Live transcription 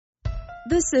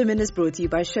This sermon is brought to you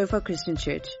by Shofar Christian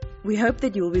Church. We hope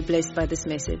that you will be blessed by this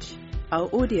message. Our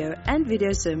audio and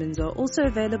video sermons are also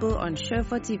available on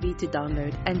Shofar TV to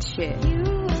download and share.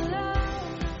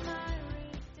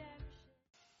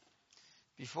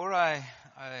 Before I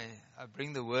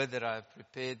bring the word that I've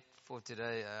prepared for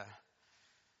today,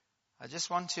 I just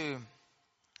want to,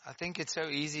 I think it's so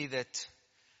easy that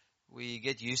we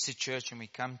get used to church and we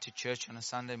come to church on a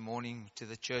Sunday morning to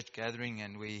the church gathering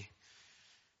and we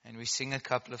sing a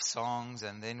couple of songs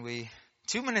and then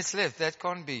 2 minutes left, that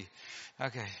can't be.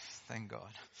 Okay, thank God.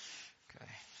 Okay.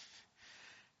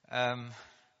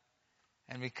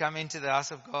 And we come into the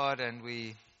house of God and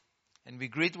we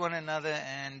greet one another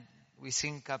and we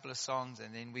sing a couple of songs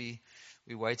and then we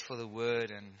wait for the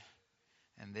word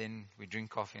and then we drink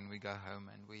coffee and we go home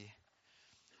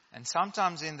and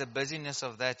sometimes in the busyness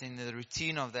of that, in the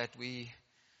routine of that, we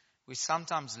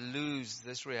sometimes lose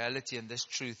this reality and this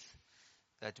truth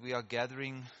that we are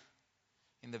gathering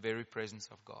in the very presence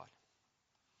of God.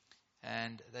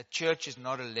 And that church is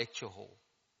not a lecture hall.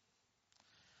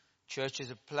 Church is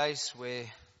a place where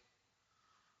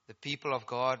the people of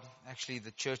God, actually the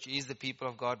church is the people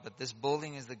of God, but this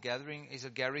building is a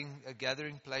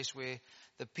gathering place where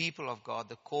the people of God,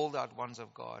 the called out ones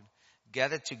of God,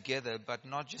 gather together, but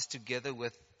not just together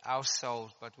with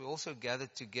ourselves, but we also gather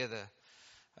together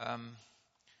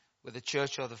with the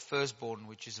church of the firstborn,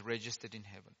 which is registered in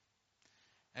heaven.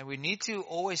 And we need to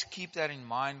always keep that in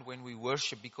mind when we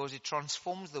worship, because it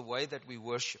transforms the way that we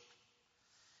worship.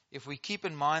 If we keep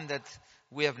in mind that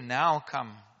we have now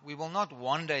come, we will not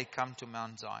one day come to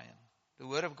Mount Zion. The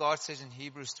Word of God says in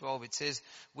Hebrews 12, it says,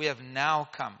 we have now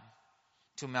come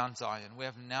to Mount Zion. We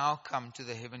have now come to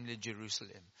the heavenly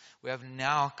Jerusalem. We have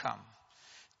now come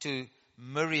to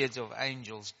myriads of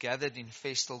angels gathered in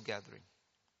festal gathering.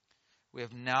 We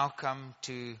have now come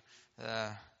to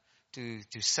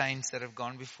saints that have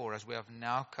gone before us. We have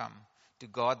now come to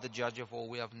God, the judge of all.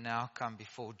 We have now come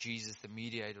before Jesus, the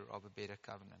mediator of a better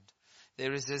covenant.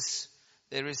 There is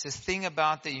this thing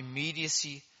about the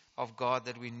immediacy of God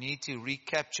that we need to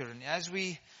recapture. And as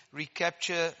we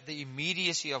recapture the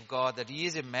immediacy of God, that He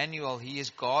is Emmanuel, He is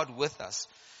God with us.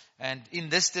 And in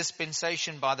this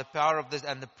dispensation, by the power of this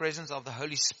and the presence of the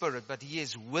Holy Spirit, but He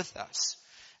is with us.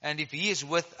 And if He is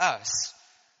with us,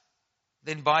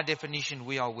 then by definition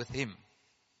we are with Him.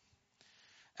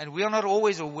 And we are not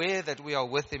always aware that we are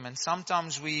with Him. And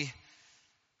sometimes we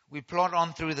plod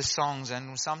on through the songs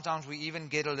and sometimes we even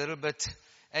get a little bit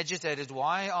agitated.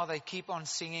 Why are they keep on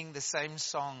singing the same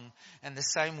song and the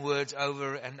same words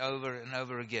over and over and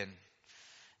over again?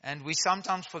 And we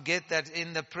sometimes forget that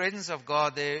in the presence of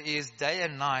God there is day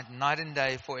and night, night and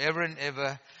day, forever and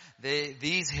ever.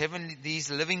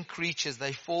 These living creatures,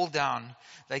 they fall down,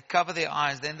 they cover their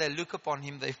eyes, then they look upon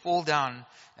Him, they fall down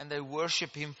and they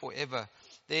worship Him forever.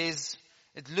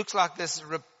 It looks like this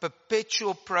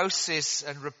perpetual process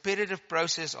and repetitive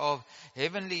process of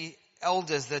heavenly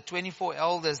elders, the 24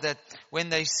 elders, that when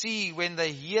they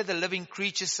hear the living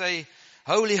creatures say,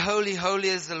 holy, holy, holy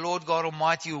is the Lord God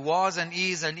Almighty, who was and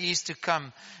is to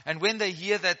come. And when they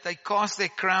hear that, they cast their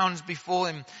crowns before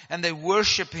Him and they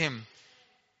worship Him.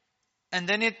 And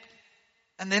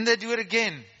then they do it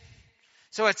again.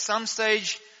 So at some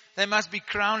stage, they must be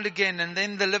crowned again. And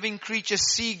then the living creatures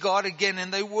see God again and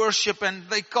they worship and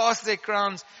they cast their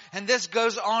crowns. And this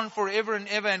goes on forever and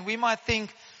ever. And we might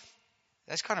think,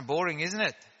 that's kind of boring, isn't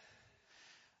it?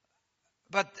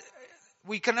 But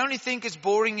we can only think it's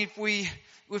boring if we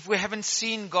haven't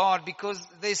seen God, because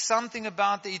there's something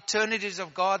about the eternities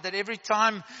of God that every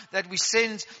time that we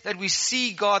sense, that we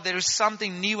see God, there is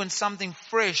something new and something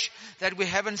fresh that we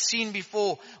haven't seen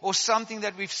before, or something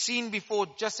that we've seen before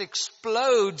just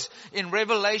explodes in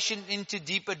revelation into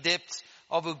deeper depths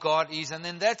of who God is. And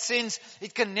in that sense,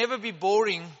 it can never be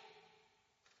boring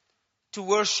to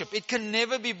worship. It can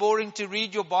never be boring to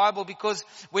read your Bible, because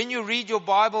when you read your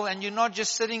Bible and you're not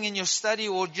just sitting in your study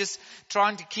or just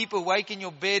trying to keep awake in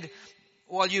your bed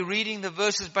while you're reading the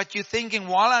verses, but you're thinking,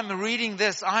 while I'm reading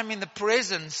this, I'm in the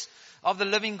presence of the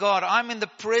living God. I'm in the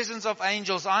presence of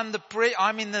angels.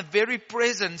 I'm in the very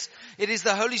presence. It is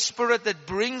the Holy Spirit that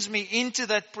brings me into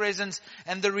that presence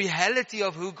and the reality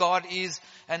of who God is,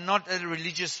 and not a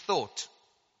religious thought.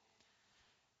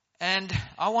 And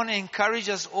I want to encourage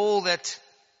us all that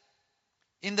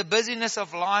in the busyness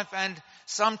of life and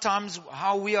sometimes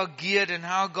how we are geared and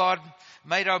how God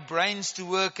made our brains to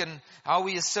work and how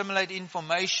we assimilate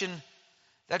information,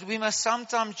 that we must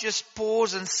sometimes just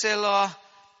pause and settle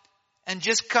and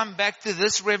just come back to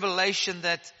this revelation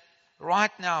that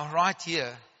right now, right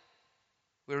here,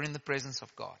 we're in the presence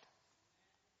of God.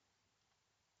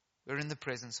 We're in the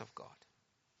presence of God.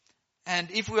 And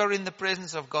if we are in the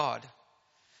presence of God,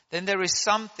 then there is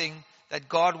something that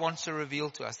God wants to reveal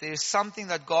to us. There is something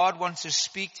that God wants to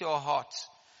speak to our hearts.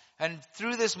 And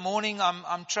through this morning,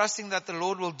 I'm trusting that the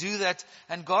Lord will do that.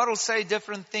 And God will say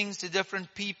different things to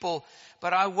different people.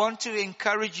 But I want to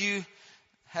encourage you,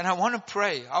 and I want to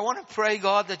pray. I want to pray,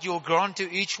 God, that you'll grant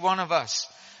to each one of us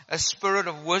a spirit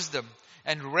of wisdom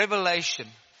and revelation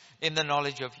in the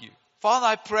knowledge of you. Father,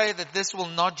 I pray that this will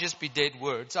not just be dead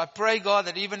words. I pray, God,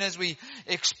 that even as we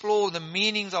explore the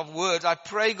meanings of words, I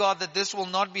pray, God, that this will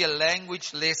not be a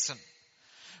language lesson.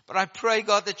 But I pray,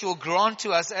 God, that you'll grant to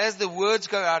us as the words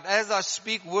go out, as I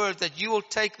speak words, that you will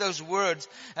take those words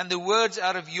and the words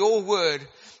out of your word,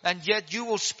 and yet you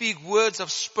will speak words of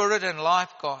spirit and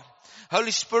life, God.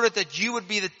 Holy Spirit, that you would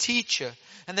be the teacher,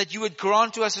 and that you would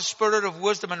grant to us a spirit of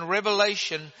wisdom and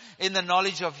revelation in the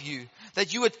knowledge of you.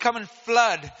 That you would come and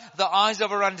flood the eyes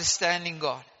of our understanding,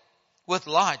 God, with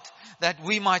light, that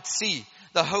we might see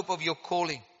the hope of your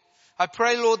calling. I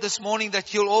pray, Lord, this morning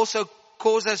that you'll also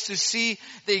cause us to see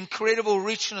the incredible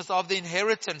richness of the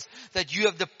inheritance that you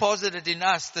have deposited in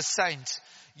us, the saints,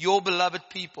 your beloved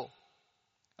people.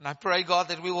 And I pray, God,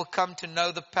 that we will come to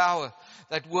know the power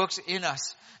that works in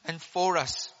us and for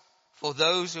us, for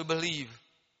those who believe.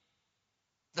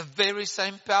 The very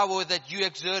same power that you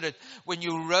exerted when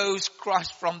you rose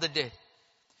Christ from the dead.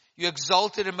 You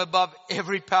exalted him above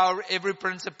every power, every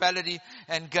principality,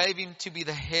 and gave him to be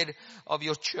the head of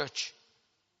your church.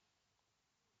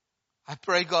 I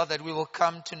pray, God, that we will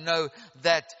come to know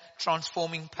that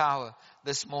transforming power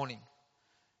this morning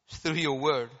through your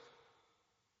word.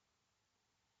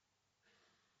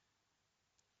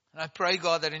 And I pray,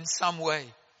 God, that in some way,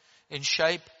 in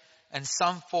shape and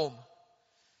some form,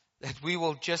 that we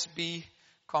will just be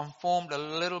conformed a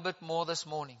little bit more this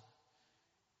morning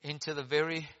into the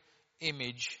very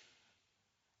image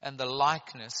and the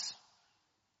likeness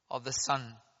of the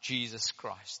Son, Jesus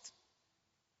Christ.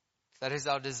 That is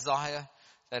our desire.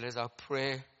 That is our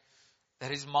prayer.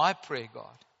 That is my prayer, God.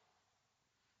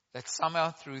 That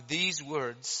somehow through these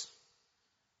words,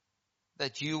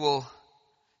 that you will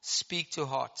speak to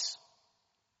hearts.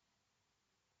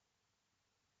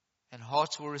 And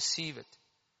hearts will receive it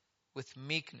with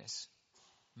meekness.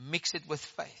 Mix it with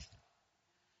faith.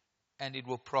 And it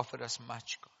will profit us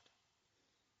much, God.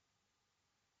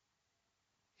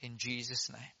 In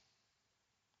Jesus' name.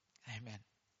 Amen.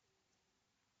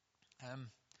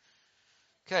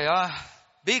 Okay,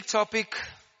 big topic,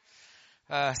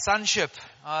 sonship.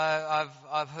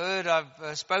 I've heard,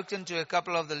 I've spoken to a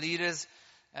couple of the leaders,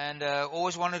 and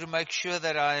always wanted to make sure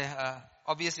that I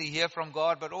obviously hear from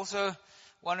God, but also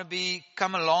want to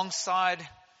come alongside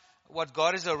what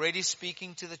God is already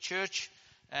speaking to the church,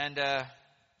 and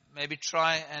maybe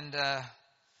try and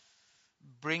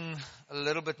bring a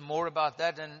little bit more about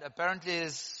that. And apparently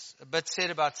there's a bit said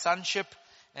about sonship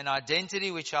and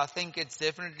identity, which I think it's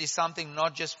definitely something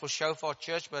not just for Shofar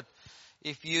Church, but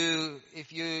if you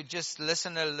just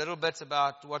listen a little bit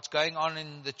about what's going on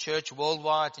in the church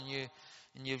worldwide,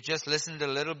 and you've just listened a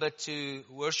little bit to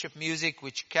worship music,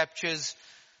 which captures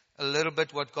a little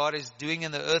bit what God is doing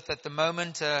in the earth at the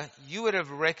moment, you would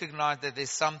have recognized that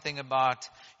there's something about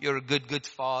you're a good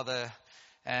father,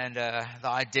 and the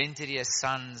identity as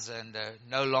sons, and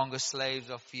no longer slaves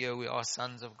of fear, we are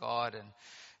sons of God.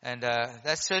 And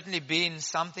that's certainly been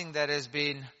something that has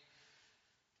been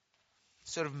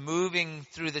sort of moving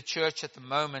through the church at the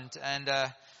moment. And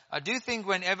I do think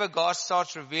whenever God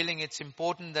starts revealing, it's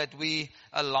important that we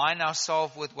align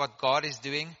ourselves with what God is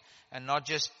doing, and not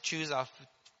just choose our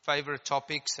favorite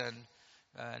topics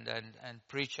and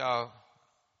preach our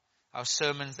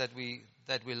sermons that we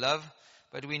love.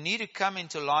 But we need to come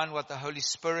into line with what the Holy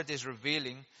Spirit is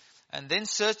revealing, and then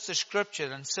search the Scripture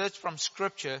and search from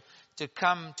Scripture to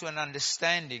come to an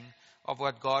understanding of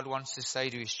what God wants to say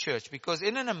to His church. Because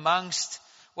in and amongst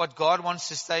what God wants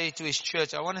to say to His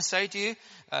church, I want to say to you,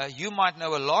 you might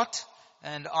know a lot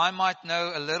and I might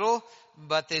know a little,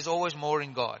 but there's always more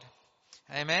in God.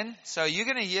 Amen. So you're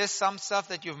going to hear some stuff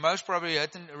that you've most probably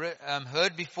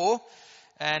heard before,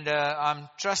 and I'm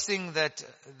trusting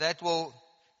that will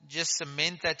just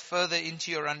cement that further into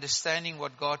your understanding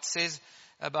what God says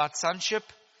about sonship.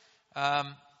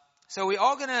 So we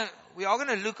are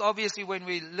gonna look, obviously, when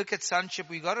we look at sonship,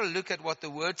 we got to look at what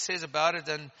the Word says about it,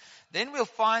 and then we'll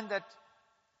find that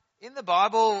in the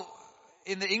Bible,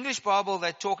 in the English Bible,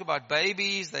 they talk about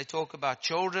babies, they talk about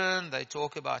children, they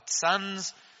talk about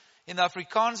sons. In the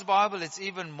Afrikaans Bible, it's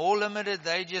even more limited.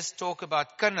 They just talk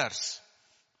about kinders.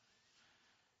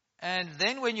 And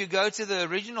then when you go to the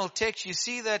original text, you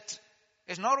see that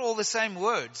it's not all the same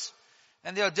words.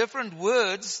 And there are different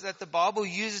words that the Bible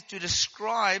uses to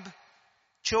describe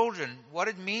children, what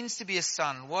it means to be a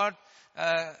son, what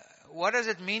does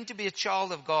it mean to be a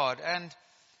child of God. And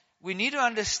we need to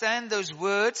understand those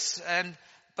words,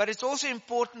 but it's also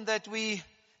important that we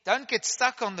don't get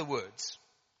stuck on the words.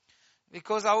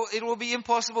 Because it will be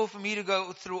impossible for me to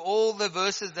go through all the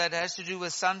verses that has to do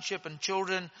with sonship and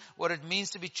children, what it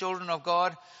means to be children of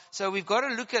God. So we've got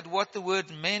to look at what the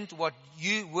word meant, what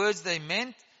words they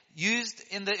meant, used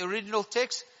in the original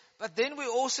text. But then we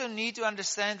also need to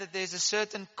understand that there's a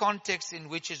certain context in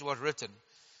which it was written.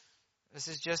 This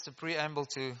is just a preamble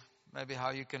to maybe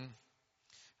how you can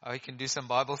do some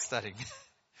Bible studying.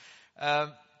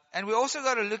 And we also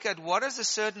got to look at what does a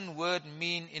certain word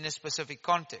mean in a specific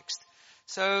context.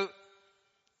 So,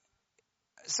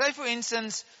 say for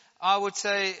instance, I would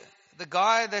say the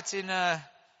guy that's in a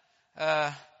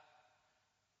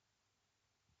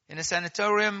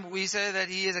sanatorium, we say that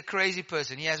he is a crazy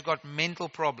person. He has got mental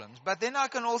problems. But then I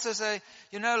can also say,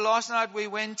 last night we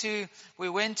went to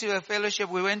a fellowship,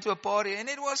 we went to a party, and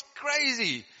it was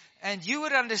crazy. And you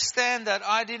would understand that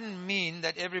I didn't mean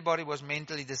that everybody was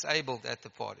mentally disabled at the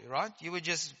party, right?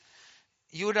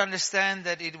 You would understand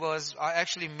that I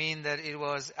actually mean that it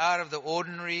was out of the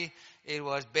ordinary, it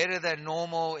was better than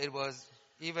normal, it was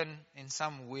even in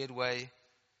some weird way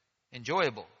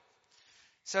enjoyable.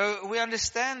 So we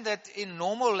understand that in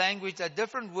normal language, that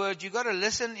different words, you've got to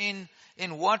listen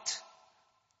in what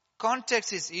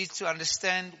context it is to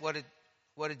understand what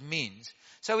it means.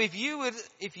 So if you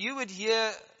would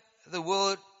hear the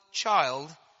word child,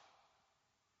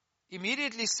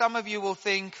 immediately some of you will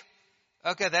think,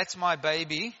 okay, that's my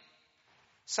baby.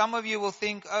 Some of you will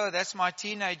think, oh, that's my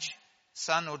teenage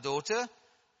son or daughter.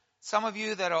 Some of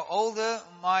you that are older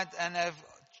and have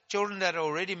children that are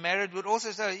already married would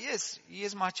also say, yes, he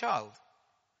is my child.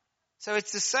 So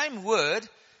it's the same word,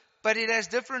 but it has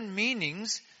different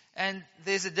meanings, and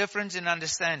there's a difference in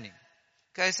understanding.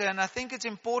 Okay, and I think it's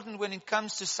important when it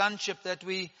comes to sonship that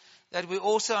we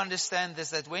also understand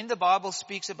this, that when the Bible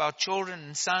speaks about children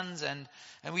and sons, and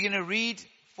we're going to read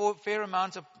a fair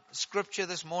amount of scripture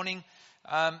this morning,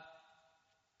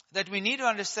 that we need to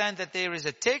understand that there is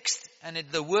a text and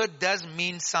the word does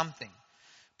mean something.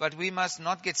 But we must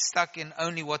not get stuck in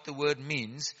only what the word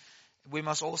means. We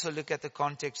must also look at the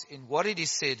context in what it is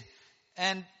said.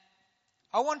 And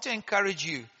I want to encourage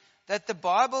you that the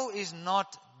Bible is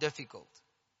not difficult.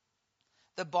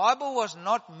 The Bible was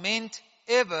not meant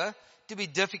ever to be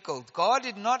difficult. God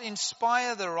did not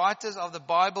inspire the writers of the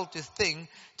Bible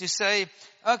to say,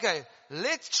 okay,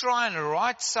 let's try and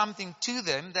write something to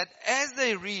them that as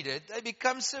they read it, they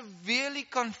become severely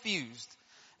confused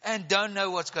and don't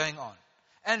know what's going on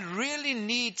and really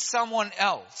need someone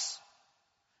else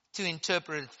to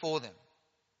interpret it for them.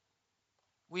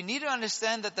 We need to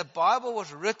understand that the Bible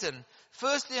was written,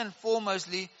 firstly and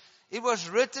foremostly, it was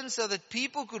written so that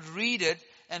people could read it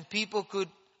and people could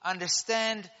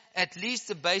understand at least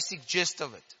the basic gist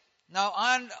of it. Now,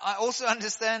 I also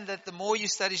understand that the more you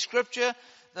study Scripture,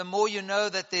 the more you know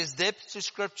that there's depth to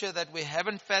Scripture that we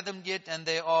haven't fathomed yet, and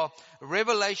there are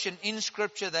revelation in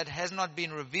Scripture that has not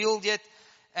been revealed yet.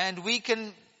 And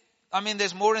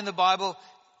there's more in the Bible.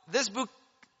 This book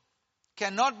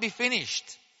cannot be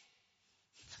finished.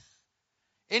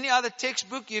 Any other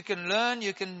textbook you can learn,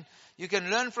 you can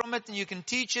learn from it and you can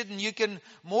teach it and you can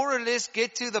more or less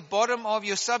get to the bottom of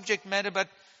your subject matter. But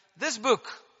this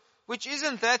book, which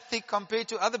isn't that thick compared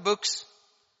to other books,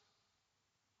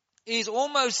 is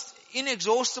almost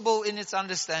inexhaustible in its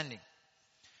understanding.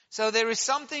 So there is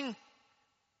something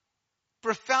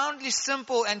profoundly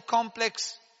simple and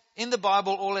complex in the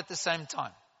Bible all at the same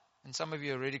time. And some of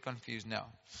you are already confused now.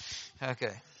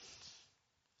 Okay,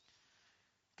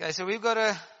 so we've got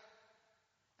to,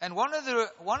 and one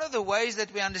of the ways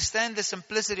that we understand the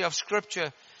simplicity of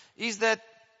Scripture is that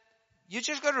you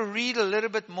just got to read a little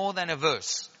bit more than a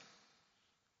verse.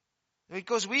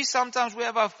 Because we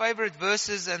have our favorite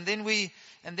verses, and then we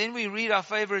read our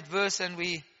favorite verse, and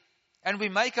we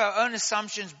make our own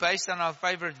assumptions based on our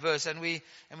favorite verse, and we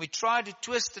try to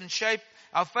twist and shape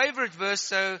our favorite verse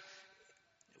so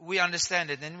we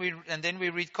understand it. And then we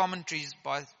read commentaries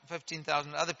by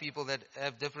 15,000 other people that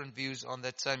have different views on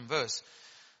that same verse.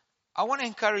 I want to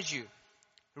encourage you,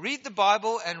 read the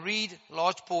Bible and read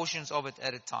large portions of it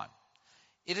at a time.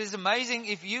 It is amazing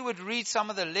if you would read some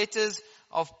of the letters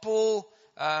of Paul,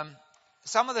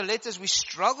 some of the letters we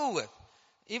struggle with.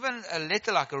 Even a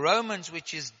letter like Romans,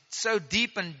 which is so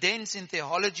deep and dense in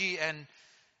theology and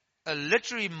a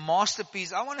literary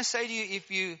masterpiece. I want to say to you, if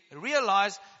you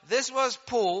realize this was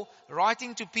Paul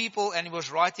writing to people and he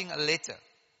was writing a letter.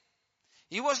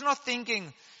 He was not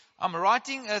thinking, I'm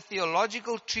writing a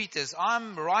theological treatise.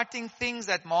 I'm writing things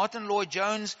that Martin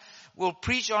Lloyd-Jones will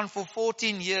preach on for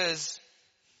 14 years.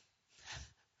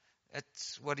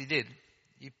 That's what he did.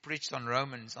 He preached on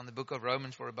Romans, on the book of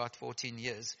Romans for about 14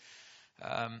 years.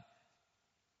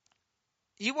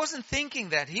 He wasn't thinking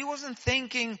that. He wasn't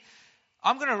thinking,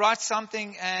 I'm going to write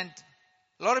something and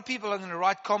a lot of people are going to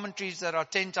write commentaries that are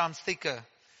 10 times thicker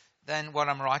than what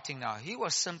I'm writing now. He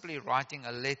was simply writing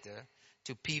a letter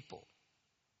to people.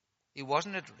 He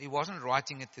wasn't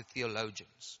writing it to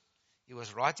theologians. He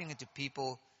was writing it to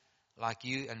people like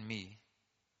you and me.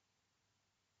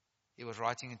 He was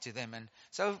writing it to them. And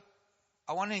so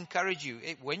I want to encourage you,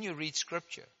 when you read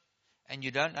scripture and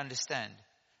you don't understand,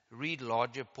 read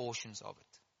larger portions of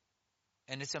it.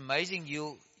 And it's amazing,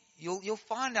 you'll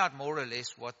find out more or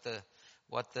less what the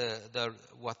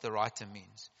writer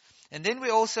means. And then we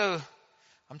also,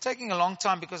 I'm taking a long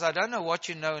time because I don't know what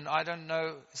you know and I don't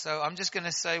know. So I'm just going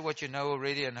to say what you know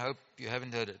already and hope you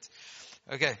haven't heard it.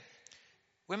 Okay.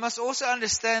 We must also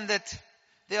understand that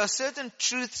there are certain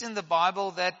truths in the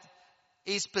Bible that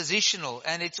is positional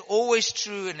and it's always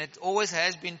true and it always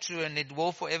has been true and it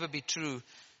will forever be true.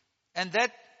 And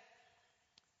that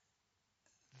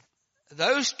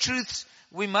those truths,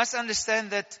 we must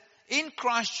understand that in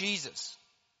Christ Jesus,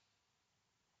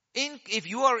 if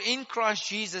you are in Christ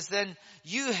Jesus, then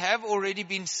you have already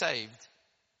been saved.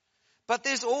 But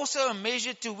there's also a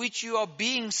measure to which you are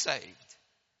being saved.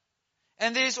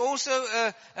 And there's also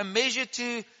a measure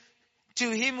to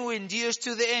him who endures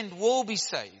to the end will be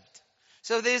saved.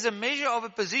 So there's a measure of a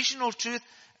positional truth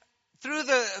through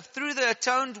the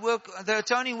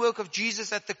atoning work of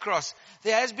Jesus at the cross.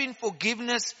 There has been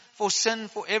forgiveness for sin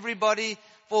for everybody,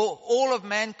 for all of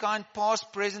mankind,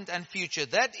 past, present, and future.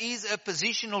 That is a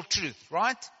positional truth,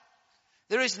 right?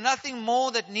 There is nothing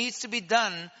more that needs to be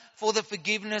done for the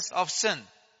forgiveness of sin.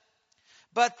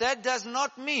 But that does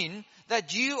not mean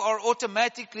that you are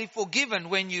automatically forgiven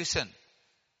when you sin.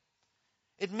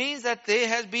 It means that there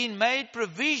has been made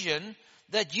provision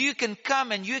that you can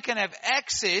come and you can have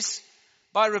access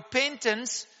by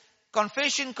repentance,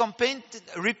 confession,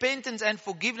 repentance and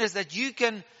forgiveness, that you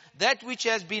can, that which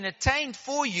has been attained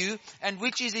for you and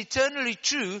which is eternally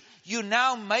true, you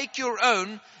now make your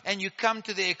own and you come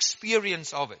to the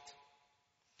experience of it.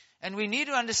 And we need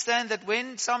to understand that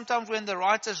sometimes when the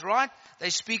writers write, they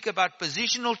speak about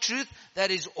positional truth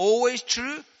that is always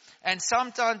true, and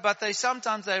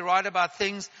sometimes they write about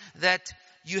things that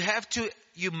you have to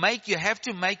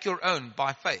make your own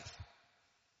by faith.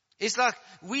 It's like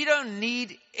we don't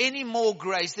need any more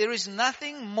grace. There is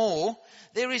nothing more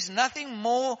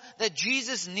that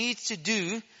Jesus needs to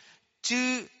do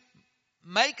to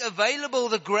make available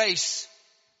the grace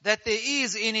that there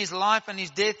is in His life and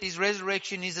His death, His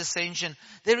resurrection, His ascension.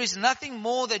 There is nothing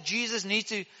more that Jesus needs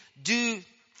to do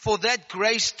for that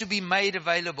grace to be made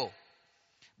available.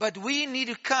 But we need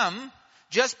to come,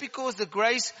 just because the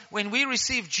grace, when we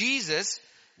receive Jesus,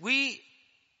 we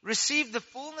receive the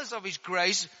fullness of His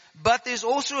grace, but there's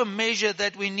also a measure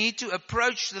that we need to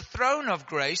approach the throne of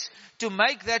grace to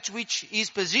make that which is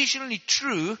positionally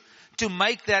true, to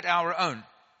make that our own.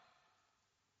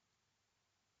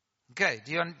 Okay,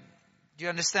 do you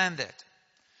understand that?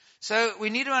 So we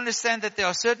need to understand that there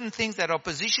are certain things that are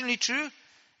positionally true,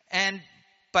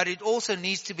 but it also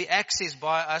needs to be accessed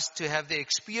by us to have the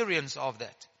experience of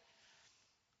that.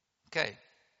 Okay.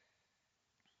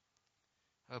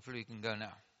 Hopefully we can go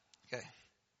now. Okay.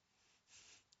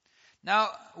 Now,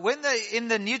 in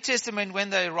the New Testament, when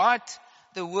they write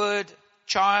the word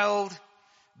child,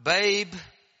 babe,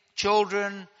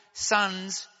 children,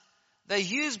 sons, they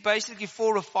use basically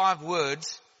 4 or 5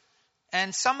 words,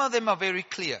 and some of them are very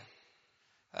clear.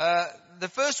 The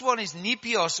first one is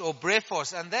nepios or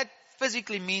brephos, and that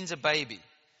physically means a baby.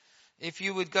 If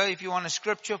you want a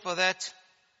scripture for that,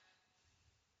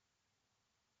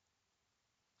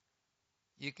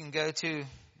 you can go to,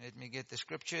 let me get the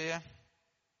scripture here.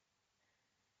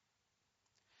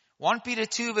 1 Peter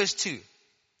 2 verse 2.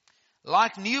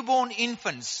 Like newborn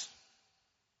infants,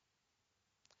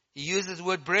 he uses the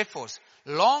word brephos,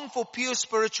 long for pure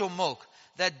spiritual milk,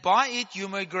 that by it you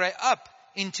may grow up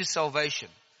into salvation.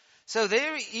 So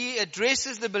there he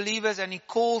addresses the believers and he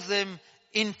calls them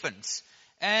infants.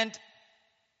 And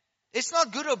it's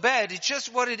not good or bad, it's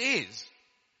just what it is.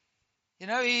 You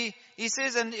know, he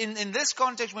says, and in this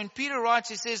context, when Peter writes,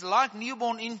 he says, like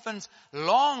newborn infants,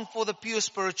 long for the pure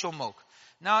spiritual milk.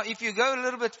 Now, if you go a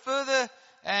little bit further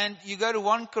and you go to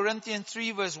 1 Corinthians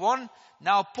 3 verse 1,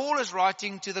 now Paul is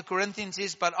writing to the Corinthians,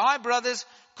 says, but I, brothers,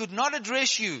 could not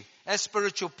address you as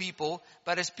spiritual people,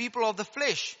 but as people of the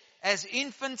flesh, as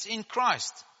infants in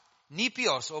Christ.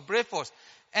 Nepios or brephos.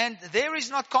 And there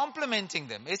he's not complimenting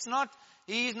them. He's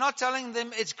not telling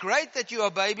them, it's great that you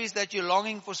are babies, that you're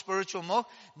longing for spiritual milk.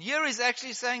 Here he's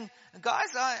actually saying, guys,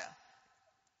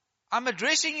 I'm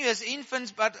addressing you as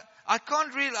infants, but I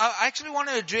actually want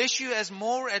to address you as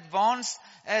more advanced,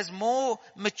 as more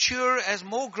mature, as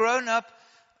more grown up.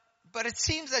 But it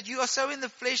seems that you are so in the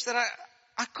flesh that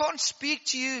I can't speak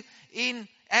to you in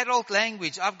adult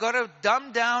language. I've got to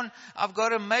dumb down. I've got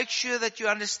to make sure that you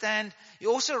understand. He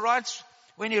also writes,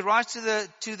 when he writes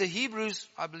to the Hebrews,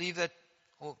 I believe that,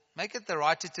 or make it the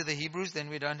writer to the Hebrews, then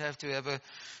we don't have to have a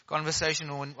conversation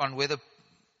on whether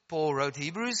Paul wrote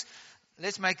Hebrews.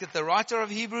 Let's make it the writer of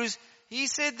Hebrews. He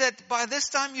said that by this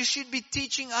time you should be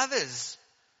teaching others.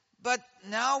 But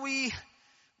now we've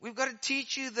got to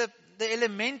teach you the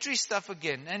elementary stuff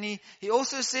again. And he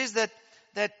also says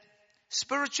that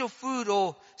spiritual food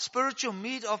or spiritual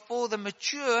meat are for the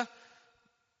mature,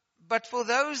 but for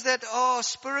those that are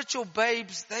spiritual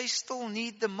babes, they still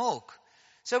need the milk.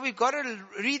 So we've got to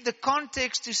read the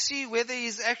context to see whether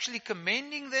he's actually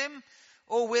commending them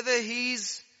or whether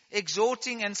he's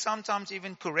exhorting and sometimes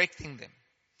even correcting them.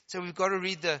 So we've got to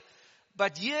read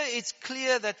but here it's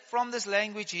clear that from this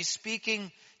language he's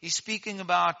speaking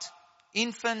about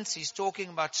infants, he's talking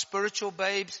about spiritual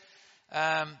babes.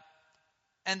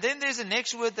 And then there's the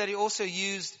next word that he also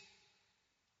used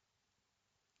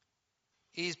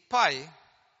is pais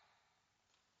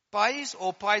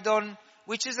or paidon,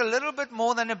 which is a little bit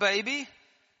more than a baby,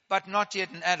 but not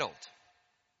yet an adult.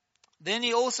 Then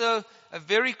he also, a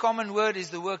very common word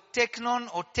is the word teknon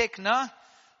or tekna,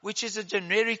 which is a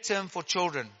generic term for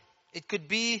children. It could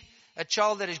be a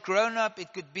child that is grown up.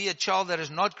 It could be a child that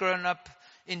is not grown up.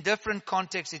 In different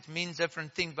contexts, it means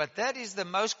different things. But that is the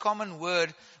most common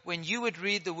word when you would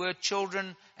read the word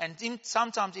children and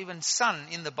sometimes even son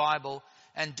in the Bible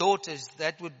and daughters.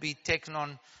 That would be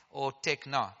teknon or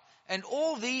tekna. And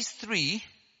all these three,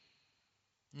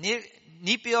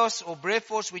 nepios or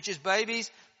brephos, which is babies,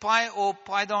 pai or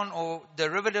paidon or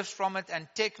derivatives from it, and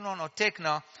teknon or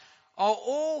tekna, are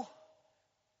all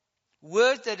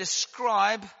words that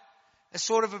describe a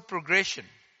sort of a progression.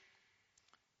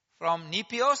 From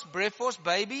nepios, brephos,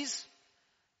 babies,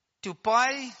 to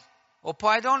pai or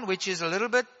paidon, which is a little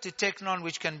bit, to teknon,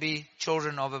 which can be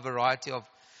children of a variety of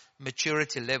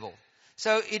maturity level.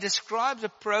 So it describes a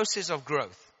process of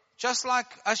growth. Just like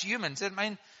us humans. I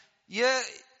mean, yeah,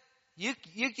 you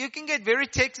can get very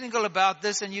technical about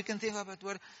this and you can think about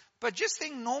what, but just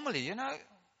think normally,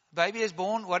 baby is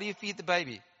born, what do you feed the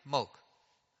baby? Milk.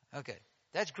 Okay,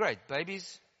 that's great.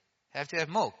 Babies have to have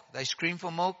milk. They scream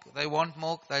for milk, they want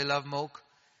milk, they love milk.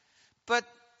 But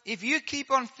if you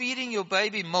keep on feeding your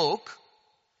baby milk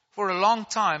for a long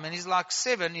time, and he's like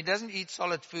 7, he doesn't eat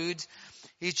solid foods,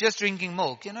 he's just drinking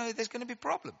milk, there's going to be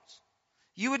problems.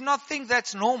 You would not think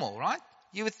that's normal, right?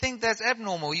 You would think that's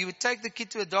abnormal. You would take the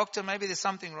kid to a doctor, maybe there's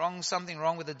something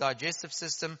wrong with the digestive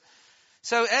system.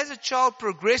 So as a child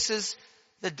progresses,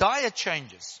 the diet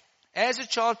changes. As a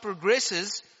child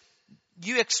progresses,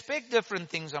 you expect different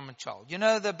things from a child.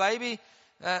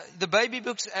 The baby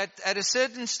books at a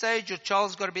certain stage, your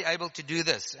child's got to be able to do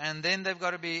this. And then they've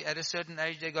got to be, at a certain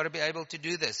age, they've got to be able to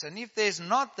do this. And if there's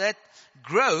not that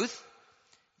growth,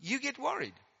 you get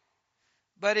worried.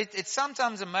 But it's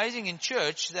sometimes amazing in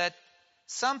church that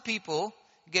some people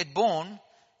get born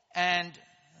and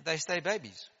they stay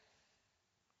babies.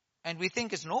 And we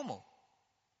think it's normal.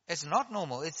 It's not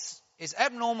normal. It's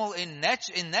abnormal in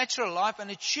natural life,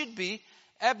 and it should be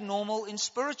abnormal in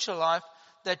spiritual life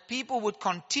that people would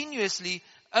continuously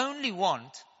only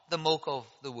want the milk of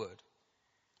the word.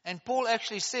 And Paul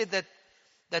actually said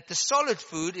that the solid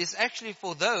food is actually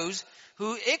for those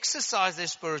who exercise their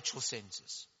spiritual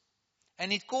senses.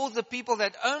 And it calls the people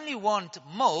that only want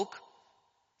milk,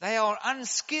 they are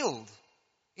unskilled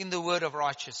in the word of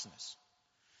righteousness.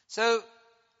 So,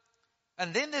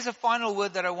 and then there's a final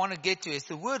word that I want to get to. It's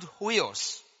the word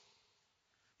huios.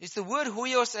 It's the word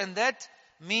huios, and that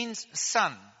means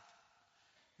son.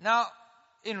 Now,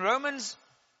 in Romans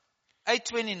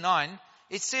 8:29,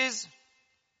 it says,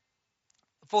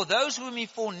 for those whom he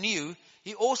foreknew,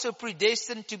 he also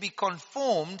predestined to be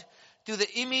conformed to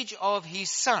the image of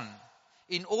his son,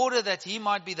 in order that he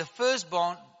might be the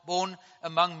firstborn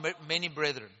among many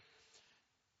brethren.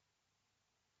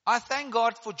 I thank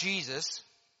God for Jesus,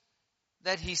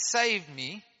 that he saved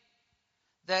me,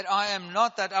 that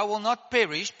I will not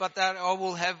perish, but that I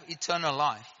will have eternal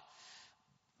life.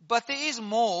 But there is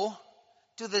more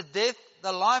to the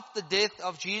life, the death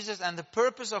of Jesus and the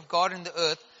purpose of God in the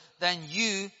earth than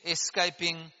you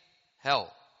escaping hell.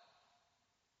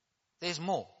 There's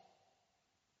more.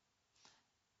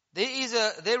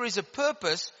 There is a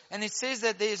purpose, and it says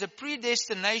that there is a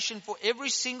predestination for every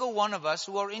single one of us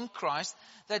who are in Christ,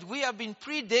 that we have been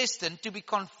predestined to be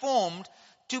conformed,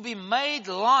 to be made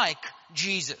like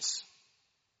Jesus.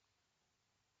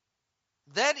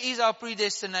 That is our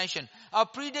predestination. Our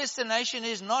predestination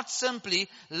is not simply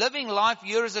living life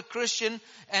here as a Christian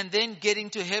and then getting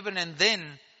to heaven and then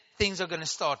things are going to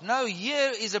start. No,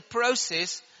 here is a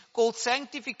process called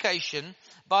sanctification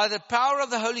by the power of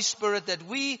the Holy Spirit, that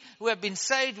we who have been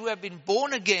saved, who have been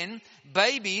born again,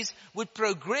 babies, would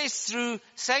progress through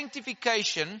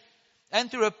sanctification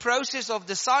and through a process of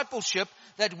discipleship,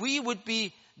 that we would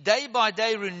be day by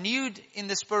day renewed in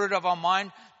the spirit of our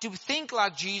mind, to think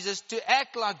like Jesus, to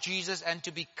act like Jesus, and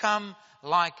to become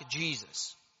like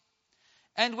Jesus.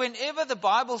 And whenever the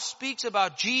Bible speaks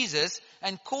about Jesus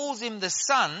and calls him the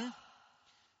Son,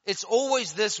 it's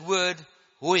always this word,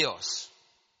 huios.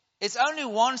 It's only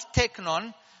once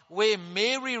teknon where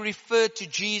Mary referred to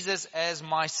Jesus as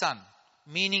my son,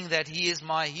 meaning that he is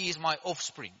my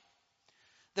offspring.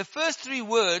 The first three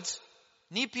words,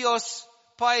 nipios,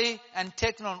 pai, and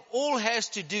teknon, all has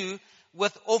to do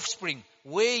with offspring,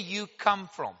 where you come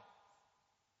from.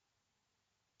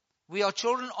 We are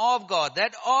children of God.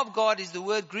 That of God is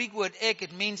the Greek word ek.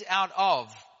 It means out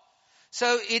of.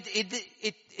 So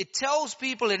it tells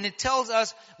people and it tells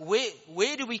us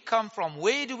where do we come from?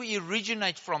 Where do we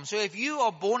originate from? So if you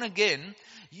are born again,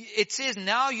 it says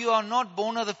now you are not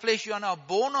born of the flesh, you are now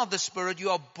born of the Spirit,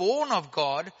 you are born of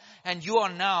God, and you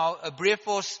are now a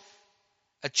brephos,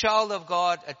 a child of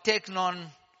God, a teknon.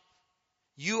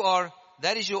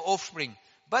 That is your offspring.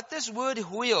 But this word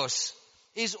huios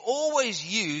is always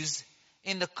used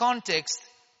in the context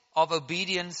of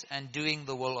obedience and doing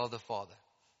the will of the Father.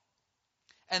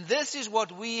 And this is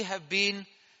what we have been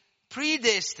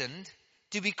predestined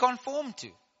to be conformed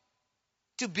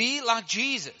to be like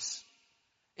Jesus.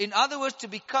 In other words, to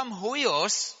become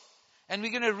huios. And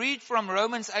we're going to read from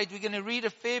Romans 8. We're going to read a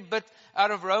fair bit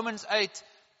out of Romans 8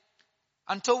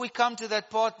 until we come to that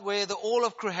part where the all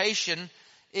of creation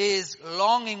is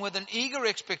longing with an eager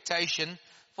expectation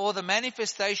for the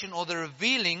manifestation or the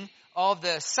revealing of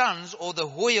the sons or the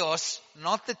huios,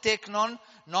 not the teknon,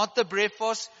 not the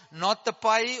brephos, not the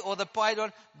pai or the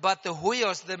paidon, but the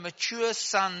huios, the mature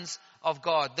sons of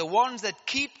God, the ones that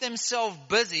keep themselves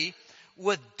busy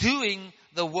with doing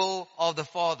the will of the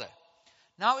Father.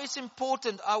 Now it's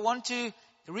important, I want to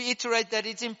reiterate that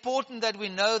it's important that we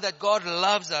know that God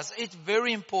loves us. It's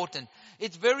very important.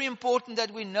 It's very important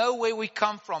that we know where we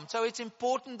come from. So it's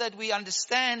important that we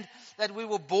understand that we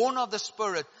were born of the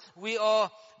Spirit. We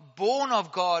are born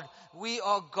of God. We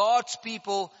are God's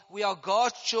people. We are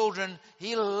God's children.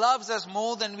 He loves us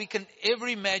more than we can ever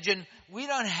imagine. We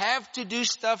don't have to do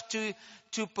stuff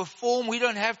to perform. We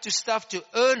don't have to stuff to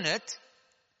earn it.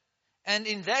 And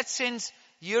in that sense,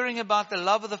 hearing about the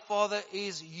love of the Father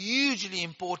is hugely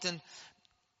important.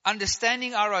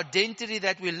 Understanding our identity,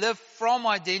 that we live from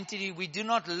identity. We do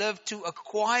not live to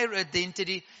acquire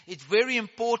identity. It's very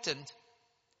important.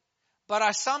 But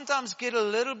I sometimes get a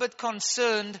little bit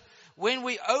concerned when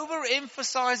we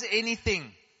overemphasize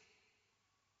anything.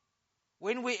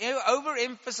 When we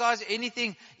overemphasize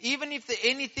anything, even if the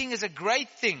anything is a great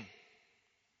thing,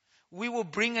 we will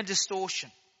bring a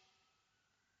distortion.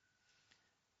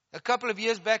 A couple of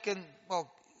years back,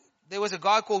 there was a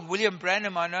guy called William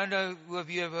Branham. I don't know who of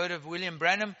you have heard of William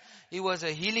Branham. He was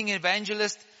a healing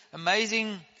evangelist.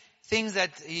 Amazing things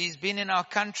that he's been in our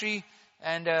country.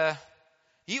 And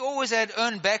he always had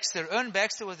Ern Baxter. Ern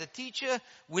Baxter was a teacher.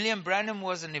 William Branham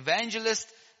was an evangelist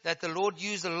that the Lord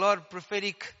used a lot of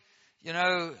prophetic,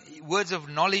 words of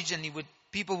knowledge, and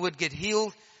people would get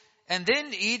healed. And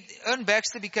then Ern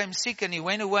Baxter became sick and he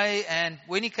went away. And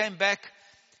when he came back,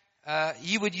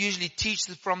 he would usually teach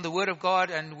from the Word of God,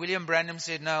 and William Branham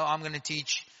said, no, I'm going to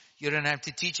teach. You don't have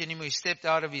to teach anymore. He stepped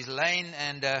out of his lane,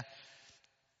 and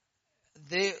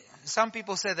some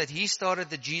people say that he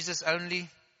started the Jesus-only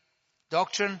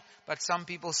doctrine, but some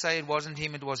people say it wasn't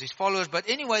him, it was his followers. But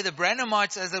anyway, the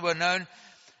Branhamites, as they were known,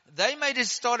 they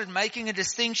started making a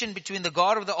distinction between the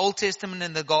God of the Old Testament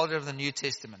and the God of the New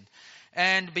Testament.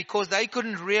 And because they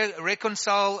couldn't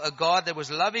reconcile a God that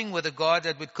was loving with a God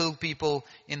that would kill people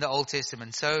in the Old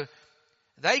Testament. So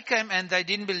they came and they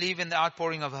didn't believe in the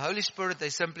outpouring of the Holy Spirit. They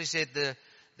simply said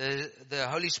the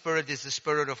Holy Spirit is the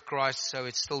Spirit of Christ, so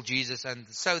it's still Jesus. And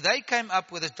so they came up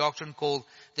with a doctrine called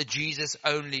the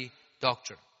Jesus-only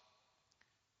doctrine.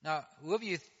 Now, who of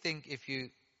you think if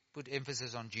you put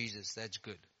emphasis on Jesus, that's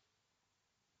good?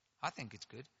 I think it's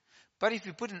good. But if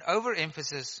you put an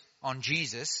overemphasis on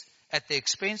Jesus, at the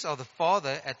expense of the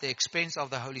Father, at the expense of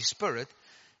the Holy Spirit,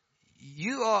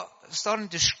 you are starting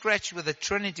to scratch with the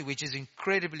Trinity, which is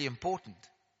incredibly important.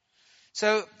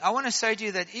 So I want to say to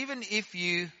you that even if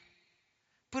you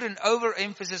put an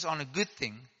overemphasis on a good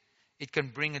thing, it can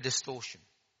bring a distortion.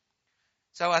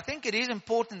 So I think it is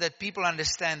important that people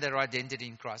understand their identity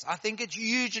in Christ. I think it's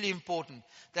hugely important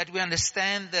that we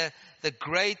understand the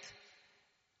great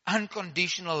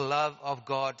unconditional love of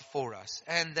God for us,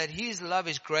 and that His love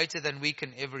is greater than we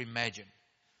can ever imagine.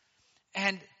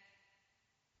 And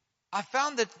I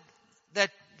found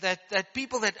that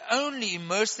people that only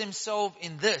immerse themselves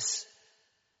in this,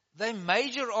 they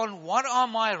major on what are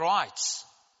my rights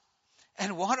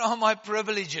and what are my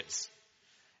privileges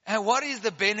and what is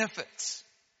the benefits.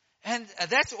 And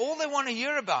that's all they want to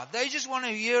hear about. They just want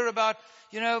to hear about,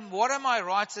 what are my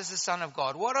rights as a son of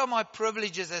God? What are my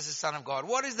privileges as a son of God?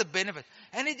 What is the benefit?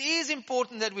 And it is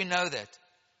important that we know that.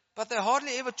 But they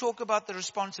hardly ever talk about the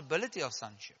responsibility of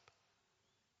sonship.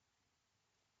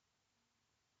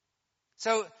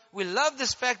 So we love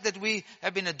this fact that we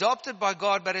have been adopted by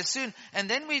God, but and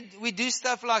then we do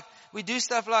stuff like, we don't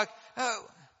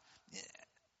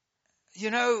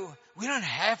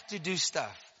have to do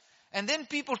stuff. And then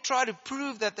people try to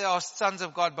prove that they are sons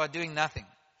of God by doing nothing.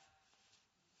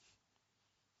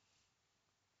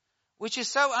 Which is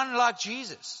so unlike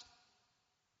Jesus.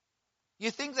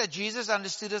 You think that Jesus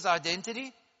understood His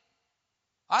identity?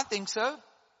 I think so.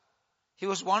 He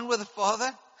was one with the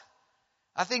Father.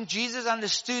 I think Jesus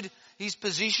understood His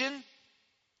position.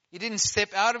 He didn't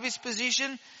step out of His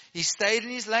position. He stayed in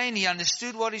His lane. He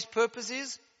understood what His purpose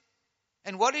is.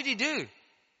 And what did He do?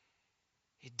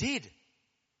 He did.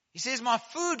 He says, my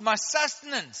food, my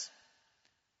sustenance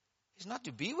is not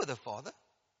to be with the Father,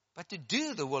 but to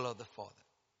do the will of the Father.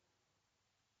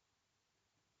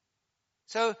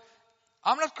 So,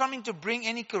 I'm not coming to bring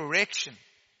any correction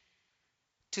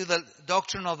to the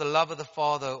doctrine of the love of the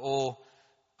Father or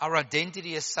our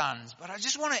identity as sons. But I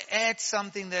just want to add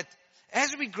something that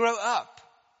as we grow up,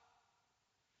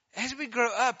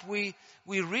 we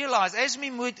realize, as we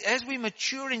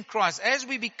mature in Christ, as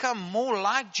we become more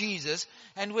like Jesus,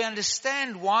 and we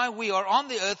understand why we are on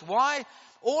the earth, why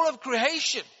all of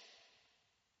creation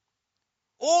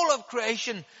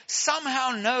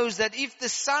somehow knows that if the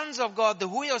sons of God, the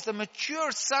huios, the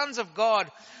mature sons of God,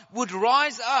 would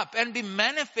rise up and be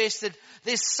manifested,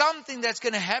 there's something that's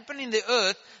going to happen in the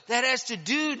earth that has to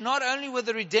do not only with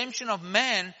the redemption of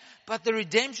man, but the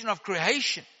redemption of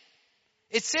creation.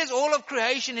 It says all of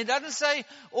creation. It doesn't say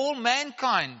all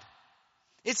mankind.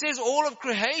 It says all of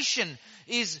creation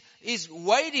is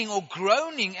waiting or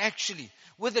groaning actually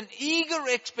with an eager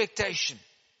expectation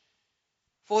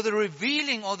for the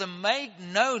revealing or the made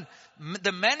known,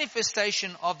 the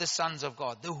manifestation of the sons of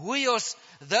God. The huios,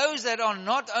 those that are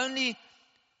not only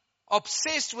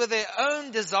obsessed with their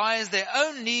own desires, their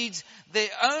own needs, their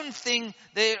own thing,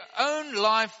 their own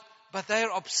life, but they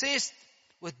are obsessed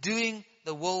with doing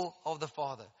the will of the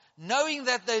Father, knowing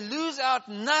that they lose out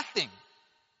nothing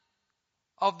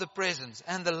of the presence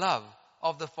and the love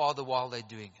of the Father while they're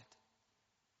doing it.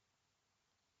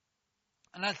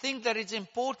 And I think that it's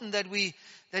important that we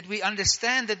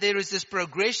understand that there is this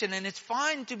progression, and it's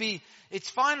fine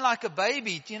like a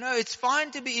baby, it's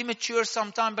fine to be immature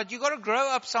sometime, but you got to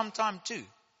grow up sometime too.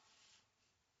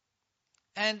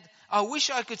 And I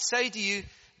wish I could say to you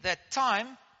that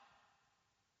time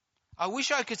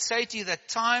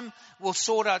will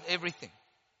sort out everything.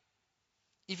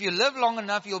 If you live long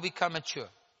enough, you'll become mature.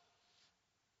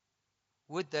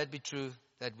 Would that be true?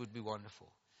 That would be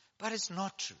wonderful. But it's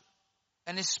not true.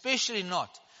 And especially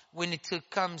not when it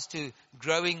comes to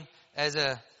growing as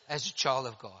a child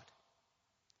of God.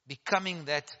 Becoming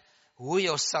that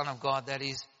huios son of God, that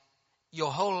is,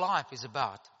 your whole life is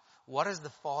about, what does the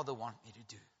Father want me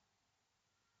to do?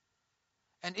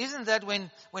 And isn't that when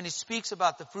He speaks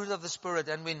about the fruit of the Spirit,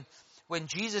 and when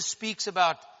Jesus speaks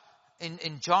about,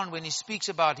 in John, when He speaks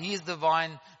about He is the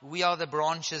vine, we are the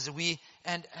branches,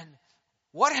 and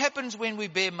what happens when we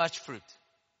bear much fruit?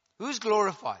 Who's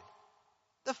glorified?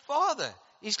 The Father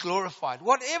is glorified.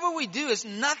 Whatever we do,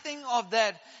 nothing of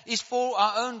that is for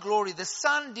our own glory. The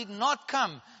Son did not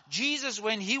come. Jesus,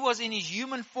 when He was in His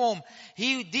human form,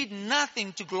 He did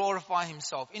nothing to glorify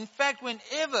Himself. In fact,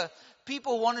 whenever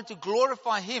people wanted to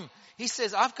glorify Him, He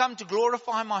says, I've come to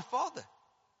glorify my Father.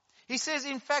 He says,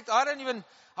 in fact, I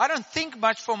don't think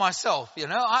much for myself,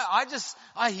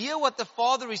 I hear what the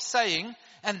Father is saying,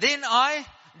 and then I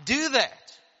do that.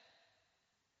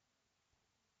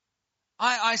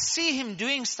 I see Him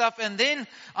doing stuff, and then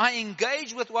I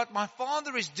engage with what my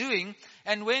Father is doing,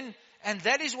 and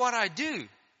that is what I do.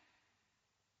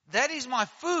 That is my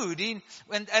food.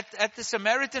 When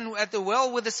at the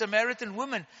well with the Samaritan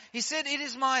woman, he said, it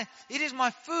is my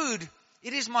food.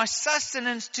 It is my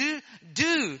sustenance to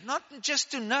do, not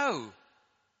just to know.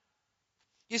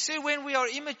 You see, when we are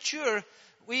immature,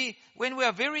 when we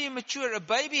are very immature, a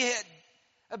baby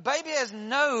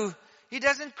he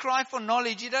doesn't cry for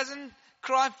knowledge. He doesn't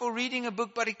cry for reading a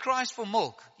book, but he cries for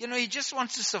milk. He just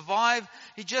wants to survive.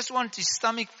 He just wants his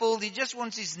stomach filled. He just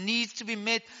wants his needs to be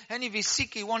met. And if he's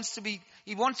sick, he wants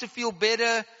to feel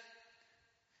better.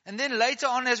 And then later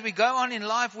on, as we go on in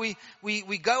life, we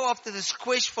go after this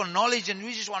quest for knowledge, and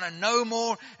we just want to know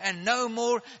more and know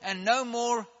more and know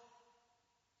more.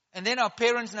 And then our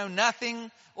parents know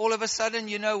nothing. All of a sudden,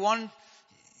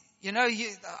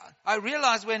 I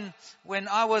realized when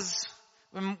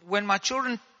my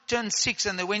children turned 6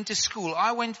 and they went to school,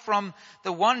 I went from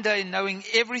the one day knowing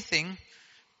everything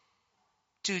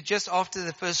to just after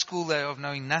the first school day of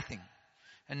knowing nothing.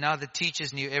 And now the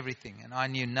teachers knew everything and I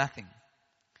knew nothing.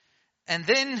 And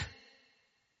then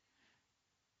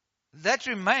that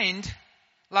remained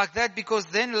like that, because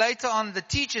then later on the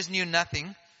teachers knew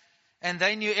nothing and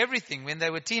they knew everything when they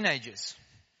were teenagers,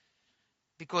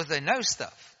 because they know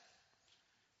stuff.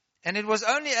 And it was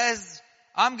only as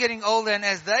I'm getting older and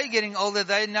as they're getting older,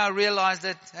 they now realize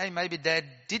that, hey, maybe Dad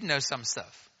did know some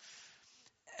stuff.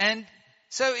 And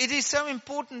so it is so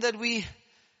important that we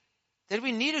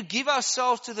need to give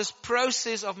ourselves to this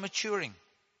process of maturing.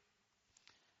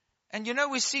 And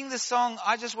we sing the song,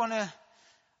 I just want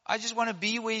to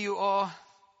be where you are.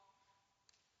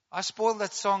 I spoiled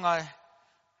that song. I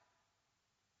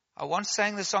once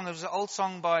sang the song. It was an old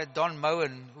song by Don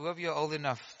Moen. Who of you are old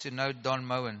enough to know Don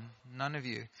Moen? None of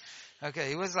you. Okay,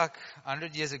 he was like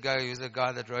 100 years ago. He was a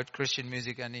guy that wrote Christian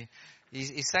music, and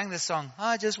he sang the song,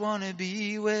 I just want to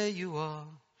be where you are,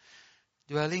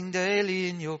 dwelling daily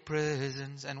in your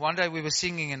presence. And one day we were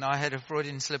singing and I had a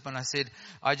Freudian slip and I said,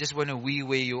 I just want to be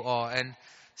where you are. And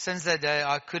since that day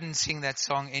I couldn't sing that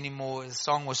song anymore. The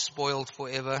song was spoiled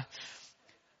forever.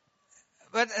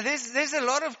 But there's a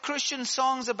lot of Christian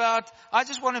songs about, I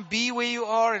just want to be where you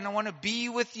are and I want to be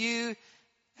with you.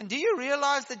 And do you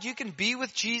realize that you can be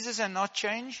with Jesus and not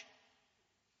change?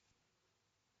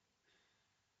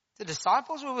 The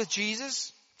disciples were with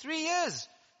Jesus 3 years,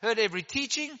 heard every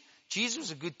teaching. Jesus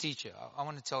was a good teacher. I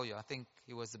want to tell you, I think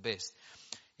he was the best.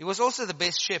 He was also the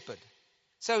best shepherd.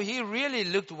 So he really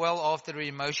looked well after their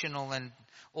emotional and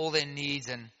all their needs.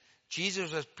 And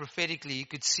Jesus was prophetically, you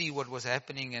could see what was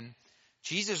happening. And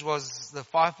Jesus was the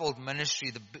fivefold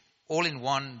ministry, the all in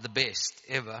one, the best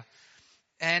ever.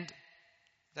 And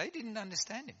they didn't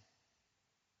understand him.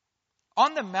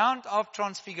 On the Mount of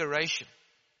Transfiguration,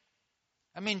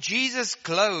 Jesus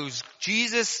glows.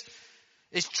 Jesus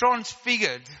is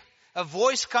transfigured. A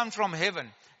voice comes from heaven.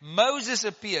 Moses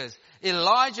appears.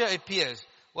 Elijah appears.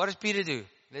 What does Peter do?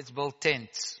 Let's build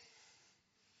tents.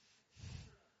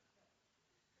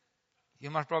 You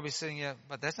might probably be saying, yeah,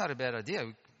 but that's not a bad idea.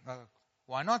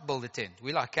 Why not build a tent?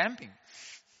 We like camping.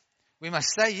 We must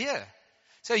stay here.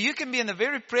 So you can be in the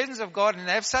very presence of God and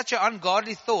have such an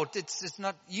ungodly thought. It's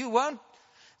not, you won't.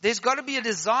 There's got to be a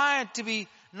desire to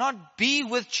not be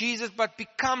with Jesus, but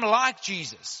become like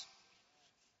Jesus.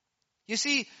 You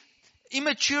see,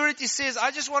 immaturity says,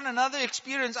 I just want another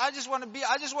experience. I just want a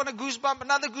goosebump,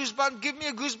 another goosebump. Give me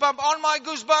a goosebump on my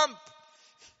goosebump.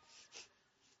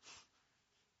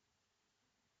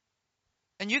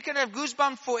 And you can have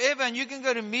goosebumps forever, and you can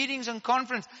go to meetings and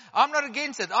conference. I'm not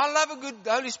against it. I love a good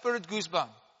Holy Spirit goosebump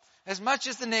as much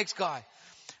as the next guy.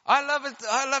 I love it.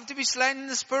 I love to be slain in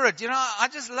the Spirit. I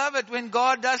just love it when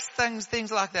God does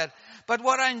things like that. But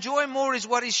what I enjoy more is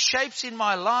what He shapes in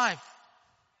my life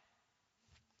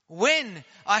when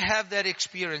I have that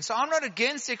experience. So I'm not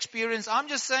against experience. I'm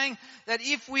just saying that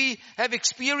if we have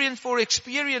experience for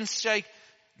experience's sake,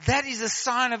 that is a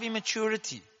sign of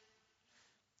immaturity.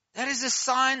 That is a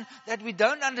sign that we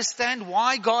don't understand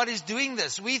why God is doing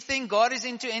this. We think God is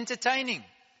into entertaining.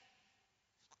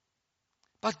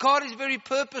 But God is very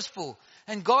purposeful.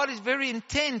 And God is very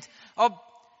intent of,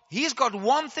 He's got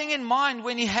one thing in mind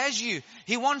when He has you.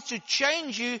 He wants to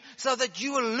change you so that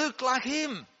you will look like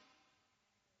Him.